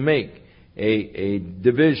is going to make a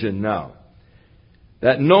division now.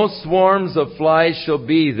 That no swarms of flies shall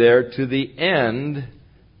be there, to the end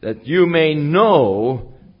that you may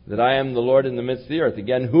know that I am the Lord in the midst of the earth.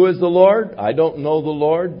 Again, who is the Lord? I don't know the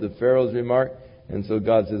Lord, the Pharaoh's remark. And so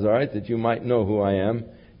God says, all right, that you might know who I am.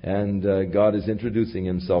 And God is introducing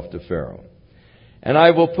himself to Pharaoh. And I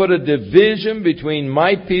will put a division between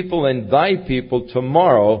my people and thy people.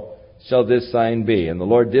 Tomorrow shall this sign be. And the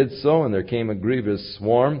Lord did so, and there came a grievous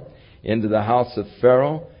swarm into the house of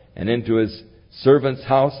Pharaoh, and into his servants'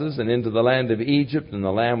 houses, and into the land of Egypt, and the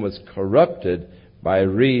land was corrupted by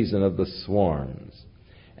reason of the swarms.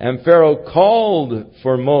 And Pharaoh called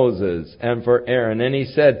for Moses and for Aaron, and he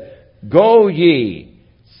said, go ye,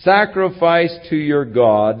 sacrifice to your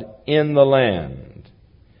God in the land.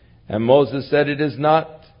 And Moses said, it is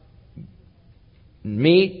not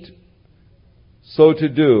meet so to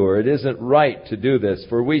do, or it isn't right to do this,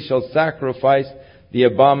 for we shall sacrifice the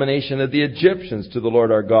abomination of the Egyptians to the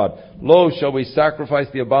Lord our God. Lo, shall we sacrifice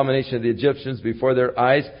the abomination of the Egyptians before their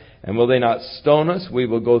eyes, and will they not stone us? We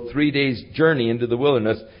will go 3 days' journey into the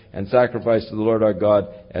wilderness and sacrifice to the Lord our God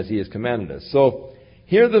as he has commanded us. So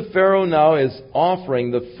here the Pharaoh now is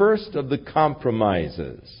offering the first of the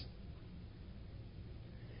compromises.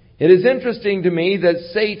 It is interesting to me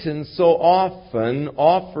that Satan so often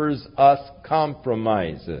offers us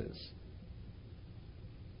compromises.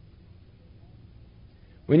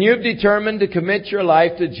 When you've determined to commit your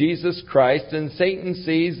life to Jesus Christ, and Satan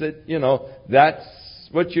sees that, that's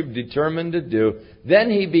what you've determined to do, then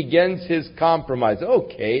he begins his compromise.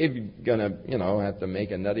 Okay, if you're going to, have to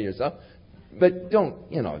make a nut of yourself, but don't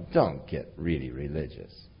get really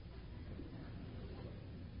religious.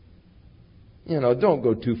 Don't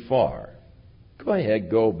go too far. Go ahead,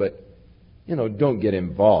 go, but don't get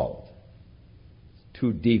involved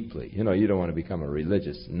too deeply. You don't want to become a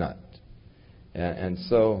religious nut. And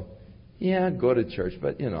so, go to church,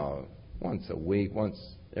 but, once a week, once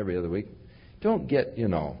every other week. Don't get,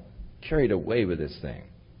 carried away with this thing.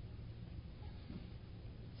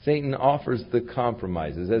 Satan offers the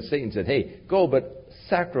compromises. As Satan said, hey, go but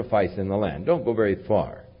sacrifice in the land. Don't go very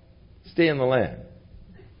far. Stay in the land.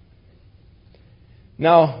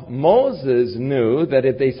 Now, Moses knew that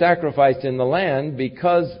if they sacrificed in the land,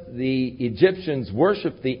 because the Egyptians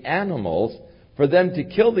worshipped the animals, for them to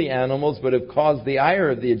kill the animals would have caused the ire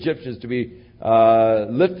of the Egyptians to be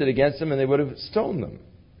lifted against them, and they would have stoned them.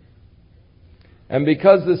 And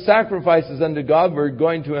because the sacrifices unto God were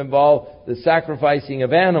going to involve the sacrificing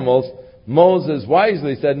of animals, Moses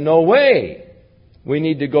wisely said, no way! We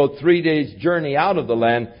need to go 3 days' journey out of the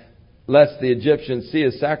land, lest the Egyptians see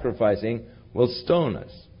us sacrificing, will stone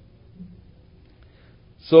us.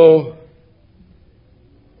 So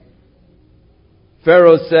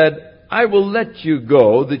Pharaoh said, I will let you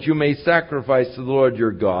go, that you may sacrifice to the Lord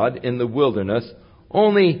your God in the wilderness,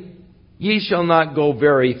 only ye shall not go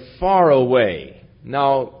very far away.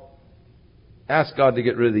 Now, ask God to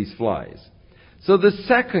get rid of these flies. So the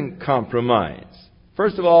second compromise.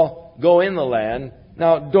 First of all, go in the land.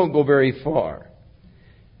 Now, don't go very far.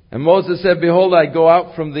 And Moses said, behold, I go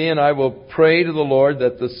out from thee, and I will pray to the Lord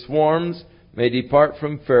that the swarms may depart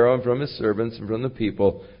from Pharaoh and from his servants and from the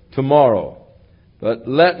people tomorrow. But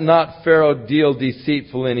let not Pharaoh deal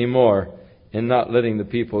deceitful any more in not letting the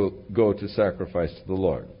people go to sacrifice to the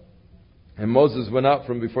Lord. And Moses went out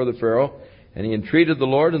from before the Pharaoh, and he entreated the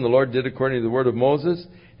Lord, and the Lord did according to the word of Moses,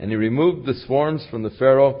 and he removed the swarms from the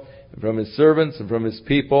Pharaoh, and from his servants, and from his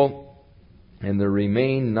people, and there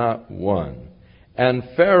remained not one. And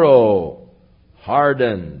Pharaoh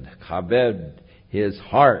hardened, kabed, his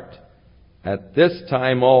heart. At this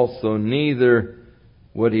time also neither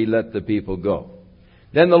would he let the people go.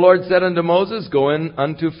 Then the Lord said unto Moses, go in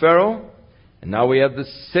unto Pharaoh. And now we have the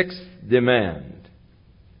sixth demand.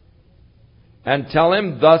 And tell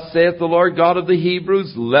him, thus saith the Lord God of the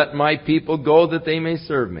Hebrews, let my people go that they may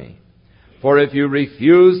serve me. For if you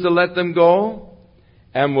refuse to let them go,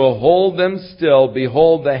 and will hold them still,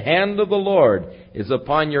 behold, the hand of the Lord is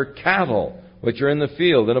upon your cattle, which are in the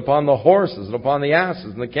field, and upon the horses, and upon the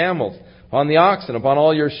asses, and the camels, upon the oxen, upon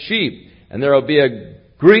all your sheep. And there will be a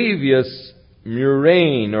grievous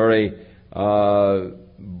murrain, or a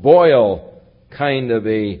boil kind of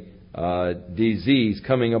a disease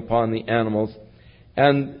coming upon the animals.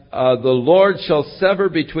 And the Lord shall sever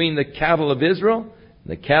between the cattle of Israel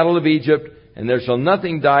and the cattle of Egypt, and there shall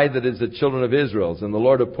nothing die that is the children of Israel's. And the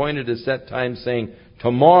Lord appointed a set time, saying,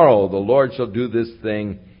 tomorrow the Lord shall do this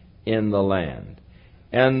thing in the land.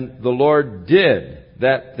 And the Lord did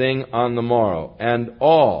that thing on the morrow. And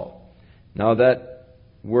all. Now that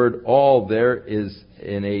word all there is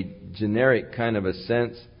in a generic kind of a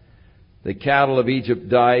sense. The cattle of Egypt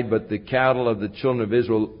died, but the cattle of the children of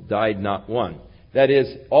Israel died not one. That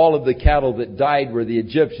is, all of the cattle that died were the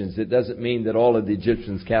Egyptians. It doesn't mean that all of the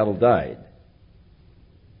Egyptians' cattle died.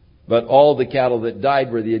 But all the cattle that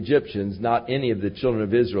died were the Egyptians, not any of the children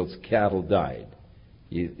of Israel's cattle died.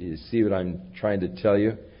 You see what I'm trying to tell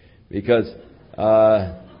you? Because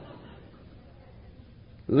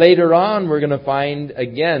later on we're going to find,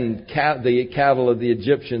 again, the cattle of the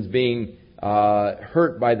Egyptians being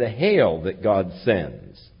hurt by the hail that God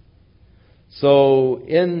sends. So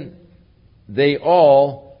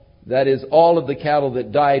that is, all of the cattle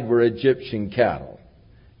that died were Egyptian cattle.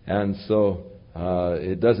 And so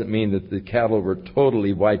it doesn't mean that the cattle were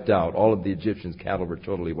totally wiped out. All of the Egyptians' cattle were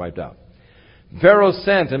totally wiped out. Pharaoh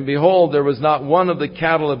sent, and behold, there was not one of the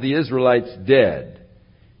cattle of the Israelites dead.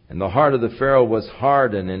 And the heart of the Pharaoh was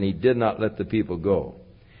hardened, and he did not let the people go.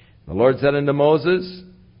 The Lord said unto Moses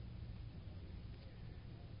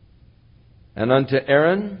and unto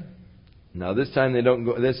Aaron. Now this time they don't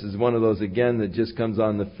go. This is one of those again that just comes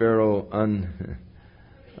on the Pharaoh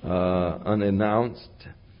unannounced.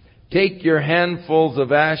 Take your handfuls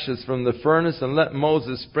of ashes from the furnace, and let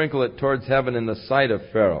Moses sprinkle it towards heaven in the sight of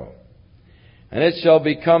Pharaoh. And it shall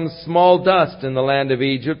become small dust in the land of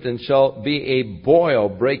Egypt, and shall be a boil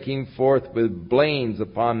breaking forth with blains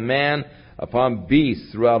upon man, upon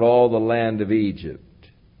beast, throughout all the land of Egypt.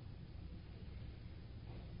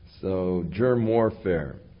 So, germ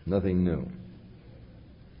warfare, nothing new.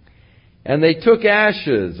 And they took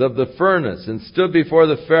ashes of the furnace, and stood before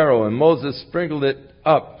the Pharaoh, and Moses sprinkled it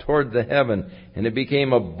up toward the heaven, and it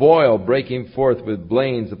became a boil breaking forth with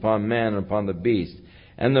blains upon man and upon the beast.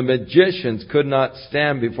 And the magicians could not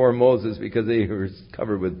stand before Moses because they were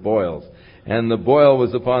covered with boils. And the boil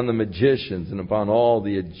was upon the magicians and upon all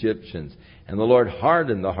the Egyptians. And the Lord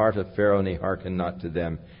hardened the heart of Pharaoh, and he hearkened not to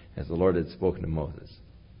them, as the Lord had spoken to Moses.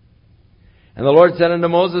 And the Lord said unto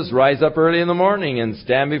Moses, Rise up early in the morning, and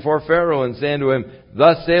stand before Pharaoh, and say unto him,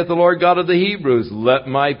 Thus saith the Lord God of the Hebrews, Let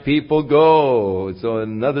my people go. So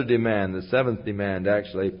another demand, the seventh demand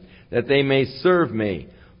actually, that they may serve me.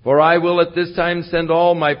 For I will at this time send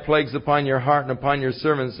all my plagues upon your heart and upon your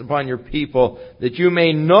servants, upon your people, that you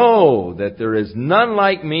may know that there is none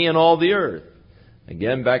like me in all the earth.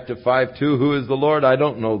 Again, back to 5:2, who is the Lord? I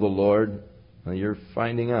don't know the Lord. Well, you're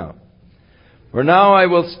finding out. For now I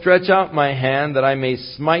will stretch out my hand, that I may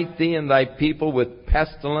smite thee and thy people with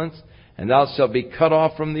pestilence, and thou shalt be cut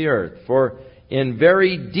off from the earth. For in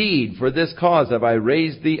very deed, for this cause have I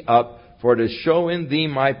raised thee up, for to show in thee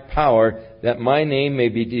my power, that my name may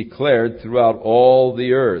be declared throughout all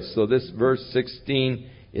the earth. So this verse 16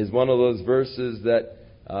 is one of those verses that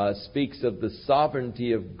speaks of the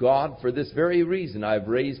sovereignty of God. For this very reason I've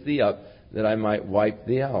raised thee up, that I might wipe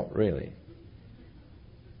thee out, really,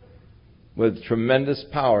 with tremendous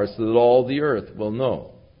power, so that all the earth will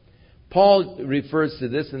know. Paul refers to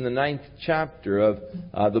this in the 9th chapter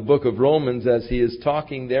of the book of Romans, as he is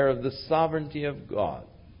talking there of the sovereignty of God.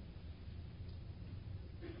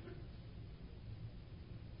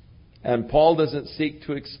 And Paul doesn't seek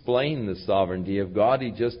to explain the sovereignty of God, he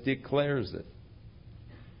just declares it.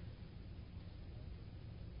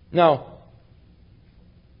 Now,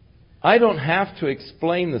 I don't have to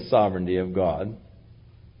explain the sovereignty of God.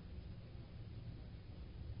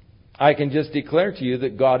 I can just declare to you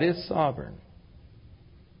that God is sovereign.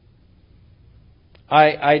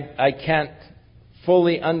 I can't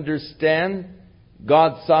fully understand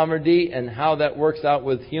God's sovereignty and how that works out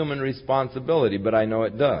with human responsibility, but I know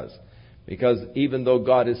it does. Because even though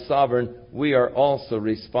God is sovereign, we are also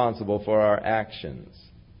responsible for our actions.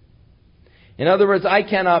 In other words, I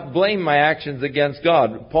cannot blame my actions against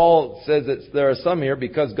God. Paul says that there are some here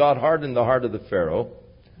because God hardened the heart of the Pharaoh,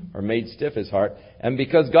 or made stiff his heart, and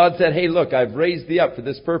because God said, hey, look, I've raised thee up for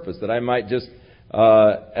this purpose, that I might just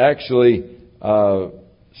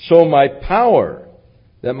show my power,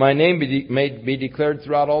 that my name may be declared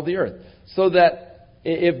throughout all the earth. So that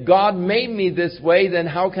if God made me this way, then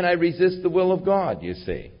how can I resist the will of God, you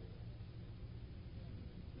see?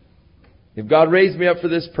 If God raised me up for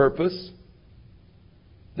this purpose,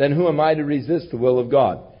 then who am I to resist the will of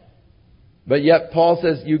God? But yet Paul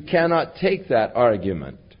says you cannot take that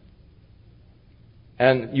argument.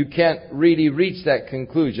 And you can't really reach that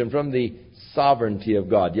conclusion from the sovereignty of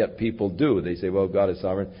God. Yet people do. They say, well, if God is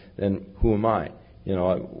sovereign, then who am I? You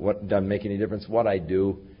know, what doesn't make any difference what I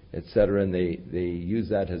do, etc. And they use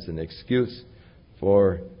that as an excuse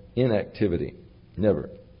for inactivity. Never.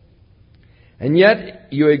 And yet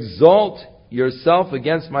you exalt yourself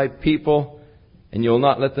against my people, and you will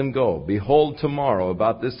not let them go. Behold, tomorrow,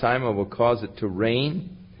 about this time, I will cause it to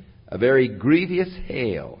rain, a very grievous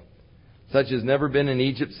hail, such as never been in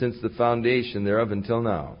Egypt since the foundation thereof until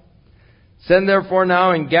now. Send therefore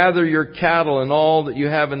now and gather your cattle and all that you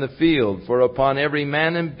have in the field, for upon every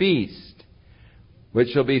man and beast which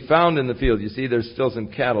shall be found in the field. You see, there's still some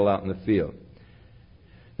cattle out in the field.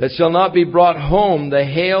 That shall not be brought home, the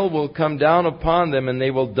hail will come down upon them, and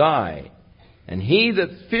they will die. And he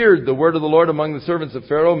that feared the word of the Lord among the servants of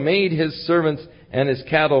Pharaoh made his servants and his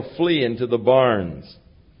cattle flee into the barns.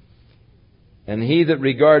 And he that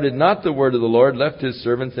regarded not the word of the Lord left his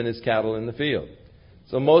servants and his cattle in the field.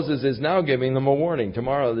 So Moses is now giving them a warning.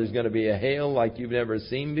 Tomorrow there's going to be a hail like you've never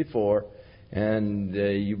seen before, and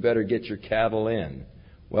you better get your cattle in.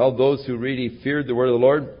 Well, those who really feared the word of the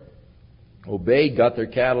Lord obeyed, got their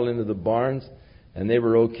cattle into the barns, and they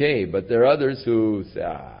were okay. But there are others who say,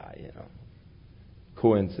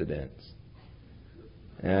 coincidence.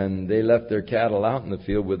 And they left their cattle out in the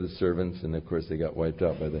field with the servants, and of course they got wiped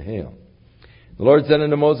out by the hail. The Lord said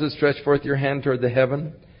unto Moses, Stretch forth your hand toward the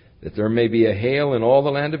heaven, that there may be a hail in all the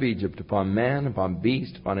land of Egypt, upon man, upon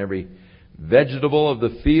beast, upon every vegetable of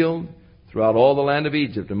the field, throughout all the land of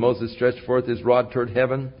Egypt. And Moses stretched forth his rod toward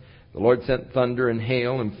heaven. The Lord sent thunder and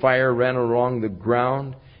hail, and fire ran along the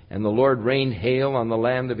ground. And the Lord rained hail on the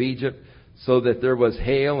land of Egypt, so that there was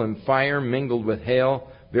hail and fire mingled with hail,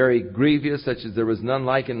 very grievous, such as there was none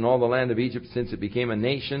like it in all the land of Egypt since it became a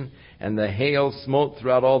nation. And the hail smote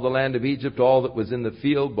throughout all the land of Egypt, all that was in the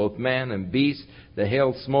field, both man and beast. The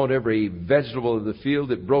hail smote every vegetable of the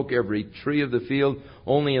field. It broke every tree of the field.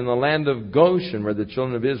 Only in the land of Goshen, where the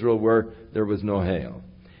children of Israel were, there was no hail.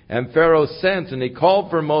 And Pharaoh sent, and he called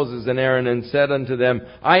for Moses and Aaron, and said unto them,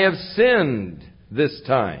 I have sinned this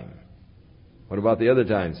time. What about the other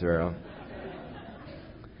times, Pharaoh?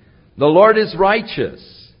 The Lord is righteous.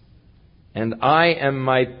 and I and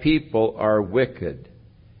my people are wicked.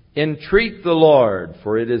 Entreat the Lord,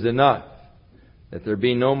 for it is enough that there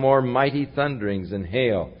be no more mighty thunderings and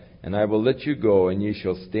hail, and I will let you go, and ye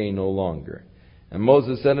shall stay no longer. And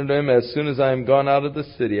Moses said unto him, As soon as I am gone out of the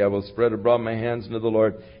city, I will spread abroad my hands unto the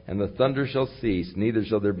Lord, and the thunder shall cease, neither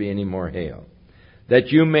shall there be any more hail. That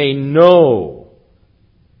you may know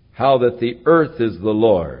how that the earth is the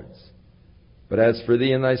Lord's. But as for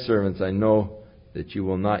thee and thy servants, I know that you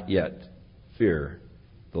will not yet fear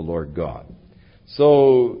the Lord God.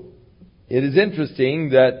 So, it is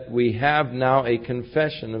interesting that we have now a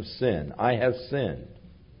confession of sin. I have sinned.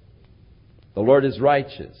 The Lord is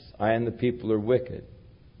righteous. I and the people are wicked.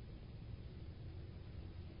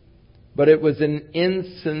 But it was an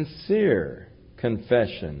insincere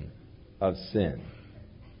confession of sin.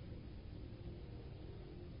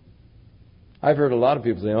 I've heard a lot of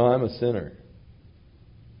people say, "Oh, I'm a sinner."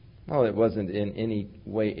 Well, it wasn't in any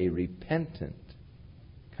way a repentant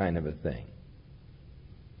kind of a thing.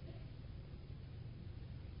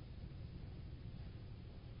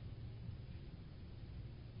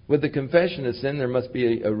 With the confession of sin, there must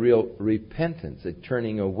be a real repentance, a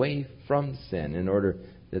turning away from sin in order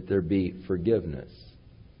that there be forgiveness.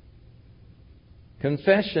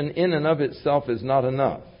 Confession in and of itself is not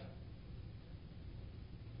enough.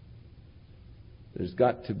 There's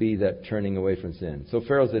got to be that turning away from sin. So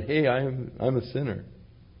Pharaoh said, "Hey, I'm a sinner."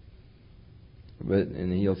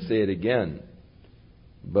 And he'll say it again.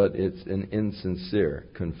 But it's an insincere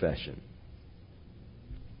confession.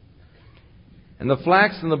 And the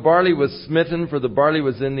flax and the barley was smitten, for the barley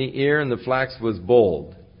was in the ear, and the flax was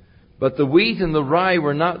bold. But the wheat and the rye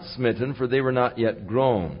were not smitten, for they were not yet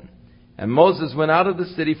grown. And Moses went out of the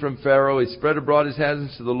city from Pharaoh. He spread abroad his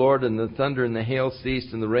hands to the Lord, and the thunder and the hail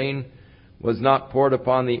ceased, and the rain was not poured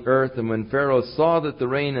upon the earth. And when Pharaoh saw that the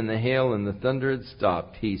rain and the hail and the thunder had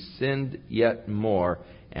stopped, he sinned yet more,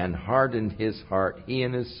 and hardened his heart, he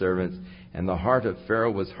and his servants. And the heart of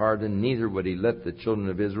Pharaoh was hardened, neither would he let the children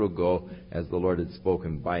of Israel go, as the Lord had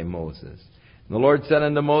spoken by Moses. And the Lord said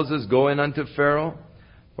unto Moses, Go in unto Pharaoh,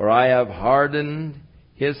 for I have hardened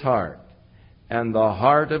his heart, and the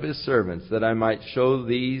heart of his servants, that I might show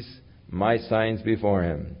these my signs before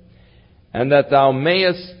him. And that thou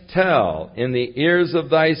mayest tell in the ears of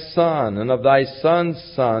thy son and of thy son's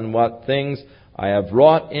son what things I have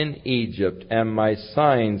wrought in Egypt, and my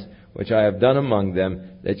signs which I have done among them,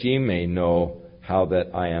 that ye may know how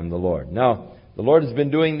that I am the Lord. Now, the Lord has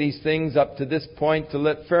been doing these things up to this point to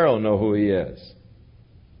let Pharaoh know who he is,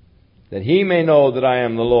 that he may know that I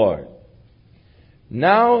am the Lord.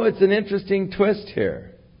 Now it's an interesting twist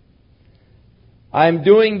here. I'm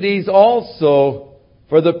doing these also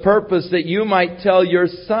for the purpose that you might tell your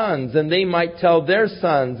sons, and they might tell their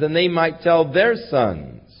sons, and they might tell their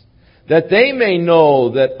sons, that they may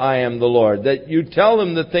know that I am the Lord, that you tell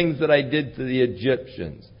them the things that I did to the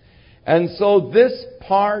Egyptians. And so this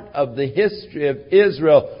part of the history of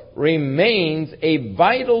Israel remains a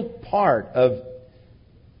vital part of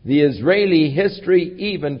the Israeli history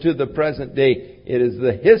even to the present day. It is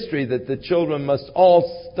the history that the children must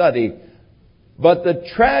all study. But the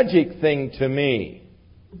tragic thing to me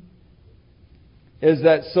is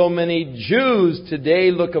that so many Jews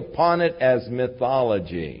today look upon it as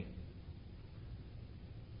mythology,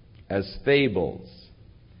 as fables.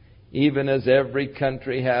 Even as every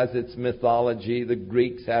country has its mythology, the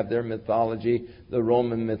Greeks have their mythology, the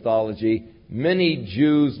Roman mythology. Many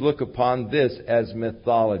Jews look upon this as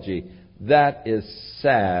mythology. That is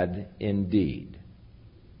sad indeed.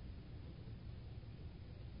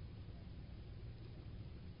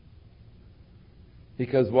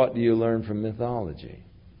 Because what do you learn from mythology?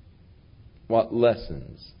 What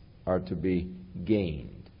lessons are to be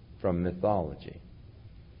gained from mythology?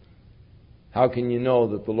 How can you know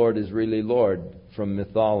that the Lord is really Lord from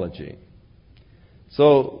mythology?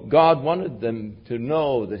 So God wanted them to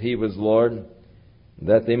know that He was Lord,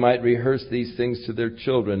 that they might rehearse these things to their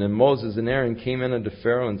children. And Moses and Aaron came in unto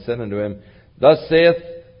Pharaoh and said unto him, Thus saith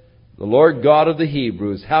the Lord God of the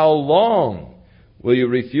Hebrews, How long will you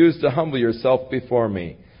refuse to humble yourself before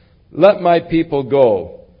me? Let my people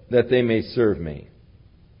go, that they may serve me.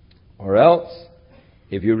 Or else,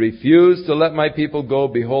 if you refuse to let my people go,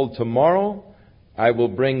 behold, tomorrow I will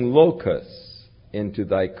bring locusts into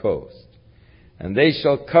thy coast. And they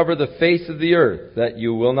shall cover the face of the earth, that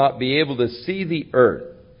you will not be able to see the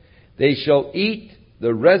earth. They shall eat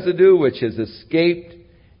the residue which has escaped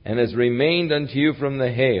and has remained unto you from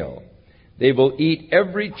the hail. They will eat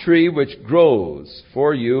every tree which grows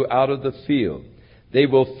for you out of the field. They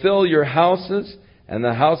will fill your houses and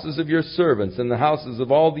the houses of your servants and the houses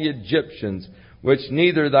of all the Egyptians which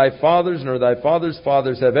neither thy fathers nor thy fathers'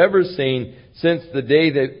 fathers have ever seen, since the day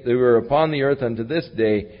that they were upon the earth unto this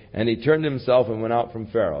day. And he turned himself and went out from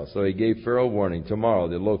Pharaoh. So he gave Pharaoh warning, tomorrow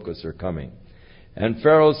the locusts are coming. And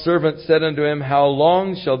Pharaoh's servant said unto him, How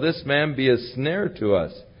long shall this man be a snare to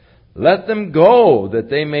us? Let them go, that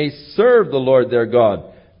they may serve the Lord their God.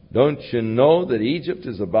 Don't you know that Egypt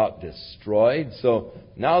is about destroyed? So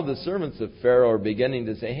now the servants of Pharaoh are beginning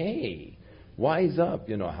to say, hey, wise up.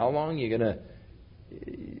 How long are you going to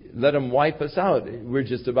let them wipe us out? We're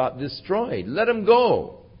just about destroyed. Let them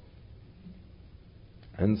go.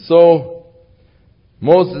 And so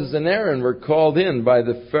Moses and Aaron were called in by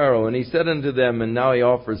the Pharaoh, and he said unto them, and now he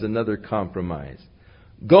offers another compromise.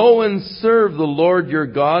 Go and serve the Lord your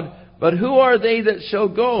God, but who are they that shall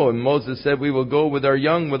go? And Moses said, We will go with our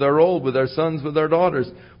young, with our old, with our sons, with our daughters,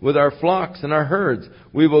 with our flocks and our herds.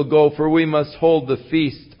 We will go, for we must hold the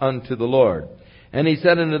feast unto the Lord. And he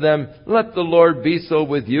said unto them, Let the Lord be so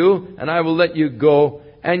with you, and I will let you go,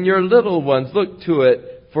 and your little ones, look to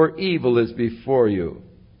it, for evil is before you.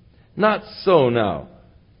 Not so now.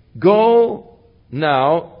 Go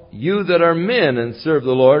now, you that are men, and serve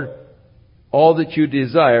the Lord, all that you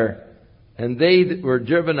desire. And they were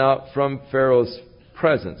driven out from Pharaoh's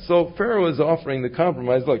presence. So Pharaoh is offering the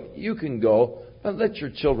compromise. Look, you can go, but let your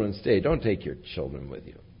children stay. Don't take your children with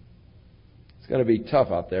you. It's going to be tough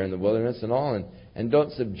out there in the wilderness and all. And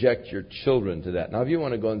don't subject your children to that. Now, if you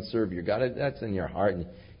want to go and serve your God, that's in your heart and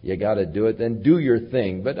you got to do it. Then do your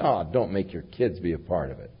thing. But don't make your kids be a part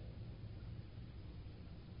of it.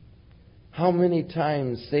 How many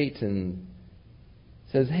times Satan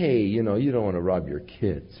says, hey, you don't want to rob your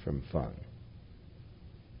kids from fun.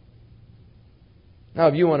 Now,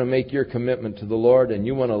 if you want to make your commitment to the Lord and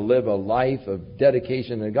you want to live a life of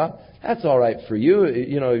dedication to God, that's all right for you.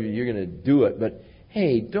 You're going to do it. But,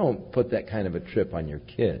 hey, don't put that kind of a trip on your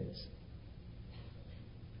kids.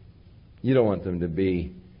 You don't want them to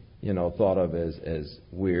be, thought of as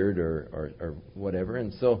weird or whatever.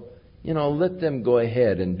 And so, let them go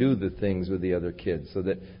ahead and do the things with the other kids so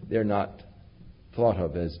that they're not thought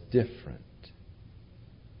of as different.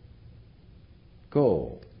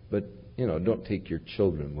 Go, but don't take your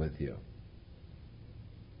children with you.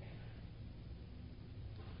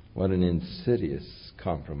 What an insidious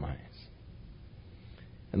compromise.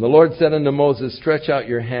 And the Lord said unto Moses, Stretch out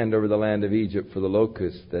your hand over the land of Egypt for the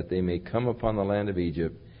locusts, that they may come upon the land of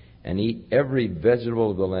Egypt and eat every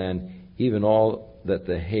vegetable of the land, even all that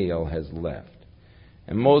the hail has left.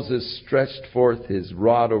 And Moses stretched forth his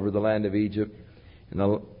rod over the land of Egypt, and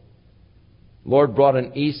the Lord brought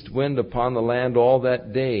an east wind upon the land all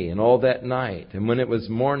that day and all that night. And when it was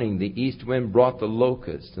morning, the east wind brought the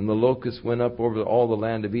locust. And the locust went up over all the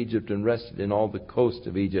land of Egypt and rested in all the coast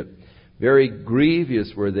of Egypt. Very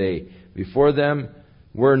grievous were they. Before them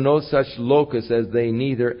were no such locusts as they,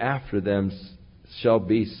 neither after them shall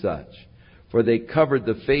be such. For they covered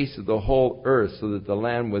the face of the whole earth, so that the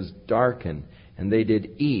land was darkened. And they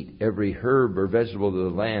did eat every herb or vegetable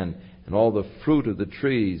of the land, and all the fruit of the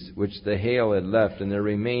trees which the hail had left, and there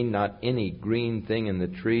remained not any green thing in the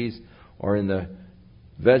trees or in the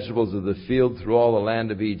vegetables of the field through all the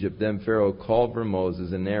land of Egypt. Then Pharaoh called for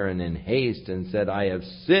Moses and Aaron in haste and said, I have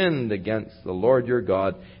sinned against the Lord your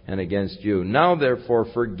God and against you. Now therefore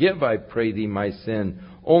forgive, I pray thee, my sin,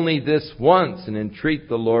 only this once, and entreat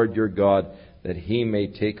the Lord your God that he may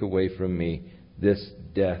take away from me this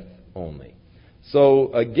death only.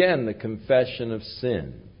 So again, the confession of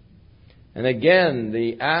sin. And again,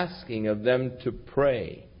 the asking of them to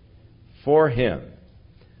pray for him.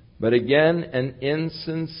 But again, an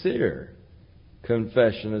insincere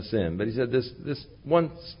confession of sin. But he said this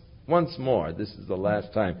once more, this is the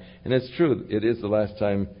last time. And it's true, it is the last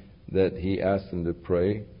time that he asked them to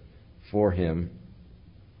pray for him.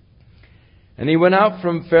 And he went out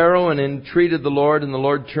from Pharaoh and entreated the Lord, and the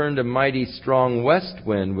Lord turned a mighty strong west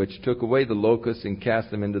wind, which took away the locusts and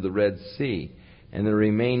cast them into the Red Sea. And there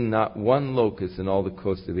remained not one locust in all the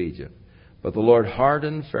coast of Egypt. But the Lord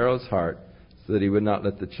hardened Pharaoh's heart, so that he would not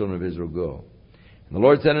let the children of Israel go. And the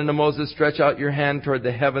Lord said unto Moses, Stretch out your hand toward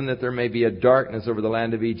the heaven, that there may be a darkness over the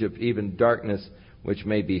land of Egypt, even darkness which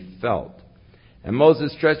may be felt. And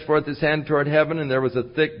Moses stretched forth his hand toward heaven, and there was a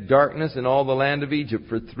thick darkness in all the land of Egypt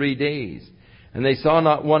for 3 days. And they saw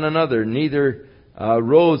not one another, neither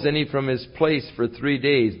rose any from his place for 3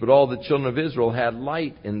 days. But all the children of Israel had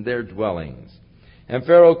light in their dwellings. And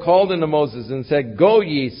Pharaoh called unto Moses and said, Go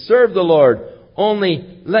ye, serve the Lord,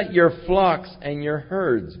 only let your flocks and your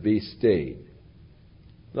herds be stayed.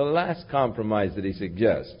 The last compromise that he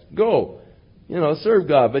suggests. Go, serve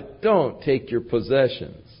God, but don't take your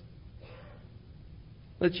possessions.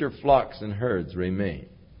 Let your flocks and herds remain.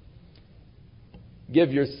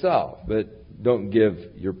 give yourself, but don't give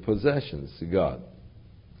your possessions to God.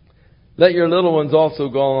 Let your little ones also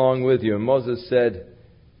go along with you. And Moses said,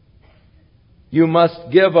 you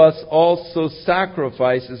must give us also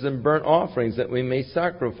sacrifices and burnt offerings, that we may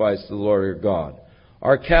sacrifice to the Lord your God.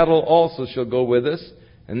 Our cattle also shall go with us,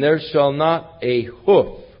 and there shall not a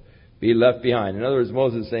hoof be left behind. In other words,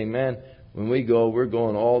 Moses is saying, man, when we go, we're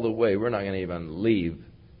going all the way. We're not going to even leave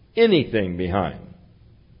anything behind.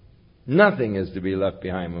 Nothing is to be left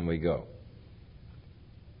behind when we go.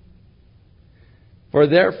 For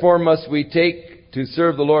therefore must we take to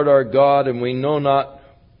serve the Lord our God, and we know not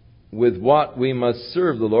with what we must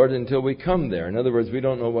serve the Lord until we come there. In other words, we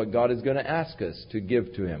don't know what God is going to ask us to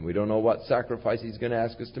give to Him. We don't know what sacrifice He's going to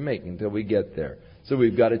ask us to make until we get there. So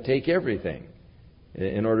we've got to take everything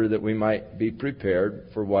in order that we might be prepared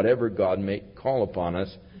for whatever God may call upon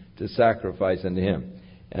us to sacrifice unto Him.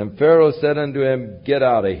 And Pharaoh said unto him, get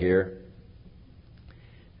out of here,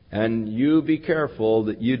 and you be careful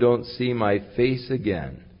that you don't see my face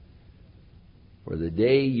again. For the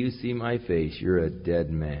day you see my face, you're a dead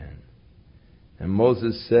man. And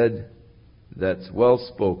Moses said, that's well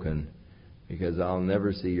spoken, because I'll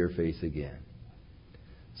never see your face again.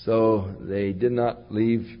 So they did not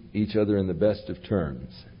leave each other in the best of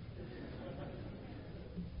terms.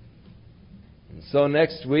 And so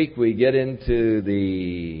next week we get into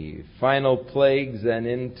the final plagues and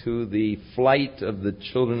into the flight of the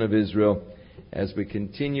children of Israel as we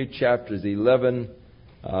continue chapters 11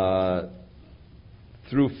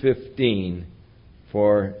 through 15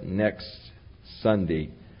 for next Sunday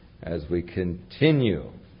as we continue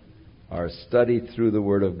our study through the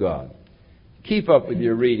Word of God. Keep up with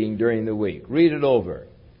your reading during the week. Read it over.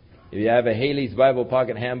 If you have a Haley's Bible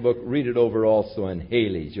Pocket Handbook, read it over also in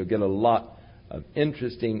Haley's. You'll get a lot of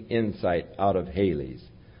interesting insight out of Haley's.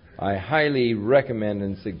 I highly recommend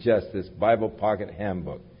and suggest this Bible Pocket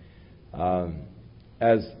Handbook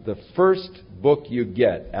as the first book you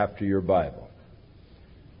get after your Bible.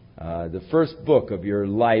 The first book of your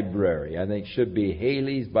library, I think, should be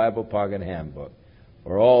Haley's Bible Pocket Handbook,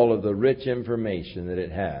 for all of the rich information that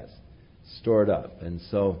it has stored up. And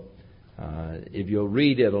so, if you'll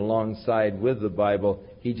read it alongside with the Bible,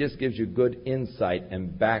 he just gives you good insight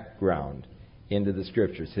and background into the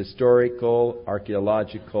Scriptures. Historical,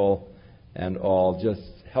 archaeological, and all just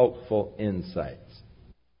helpful insights.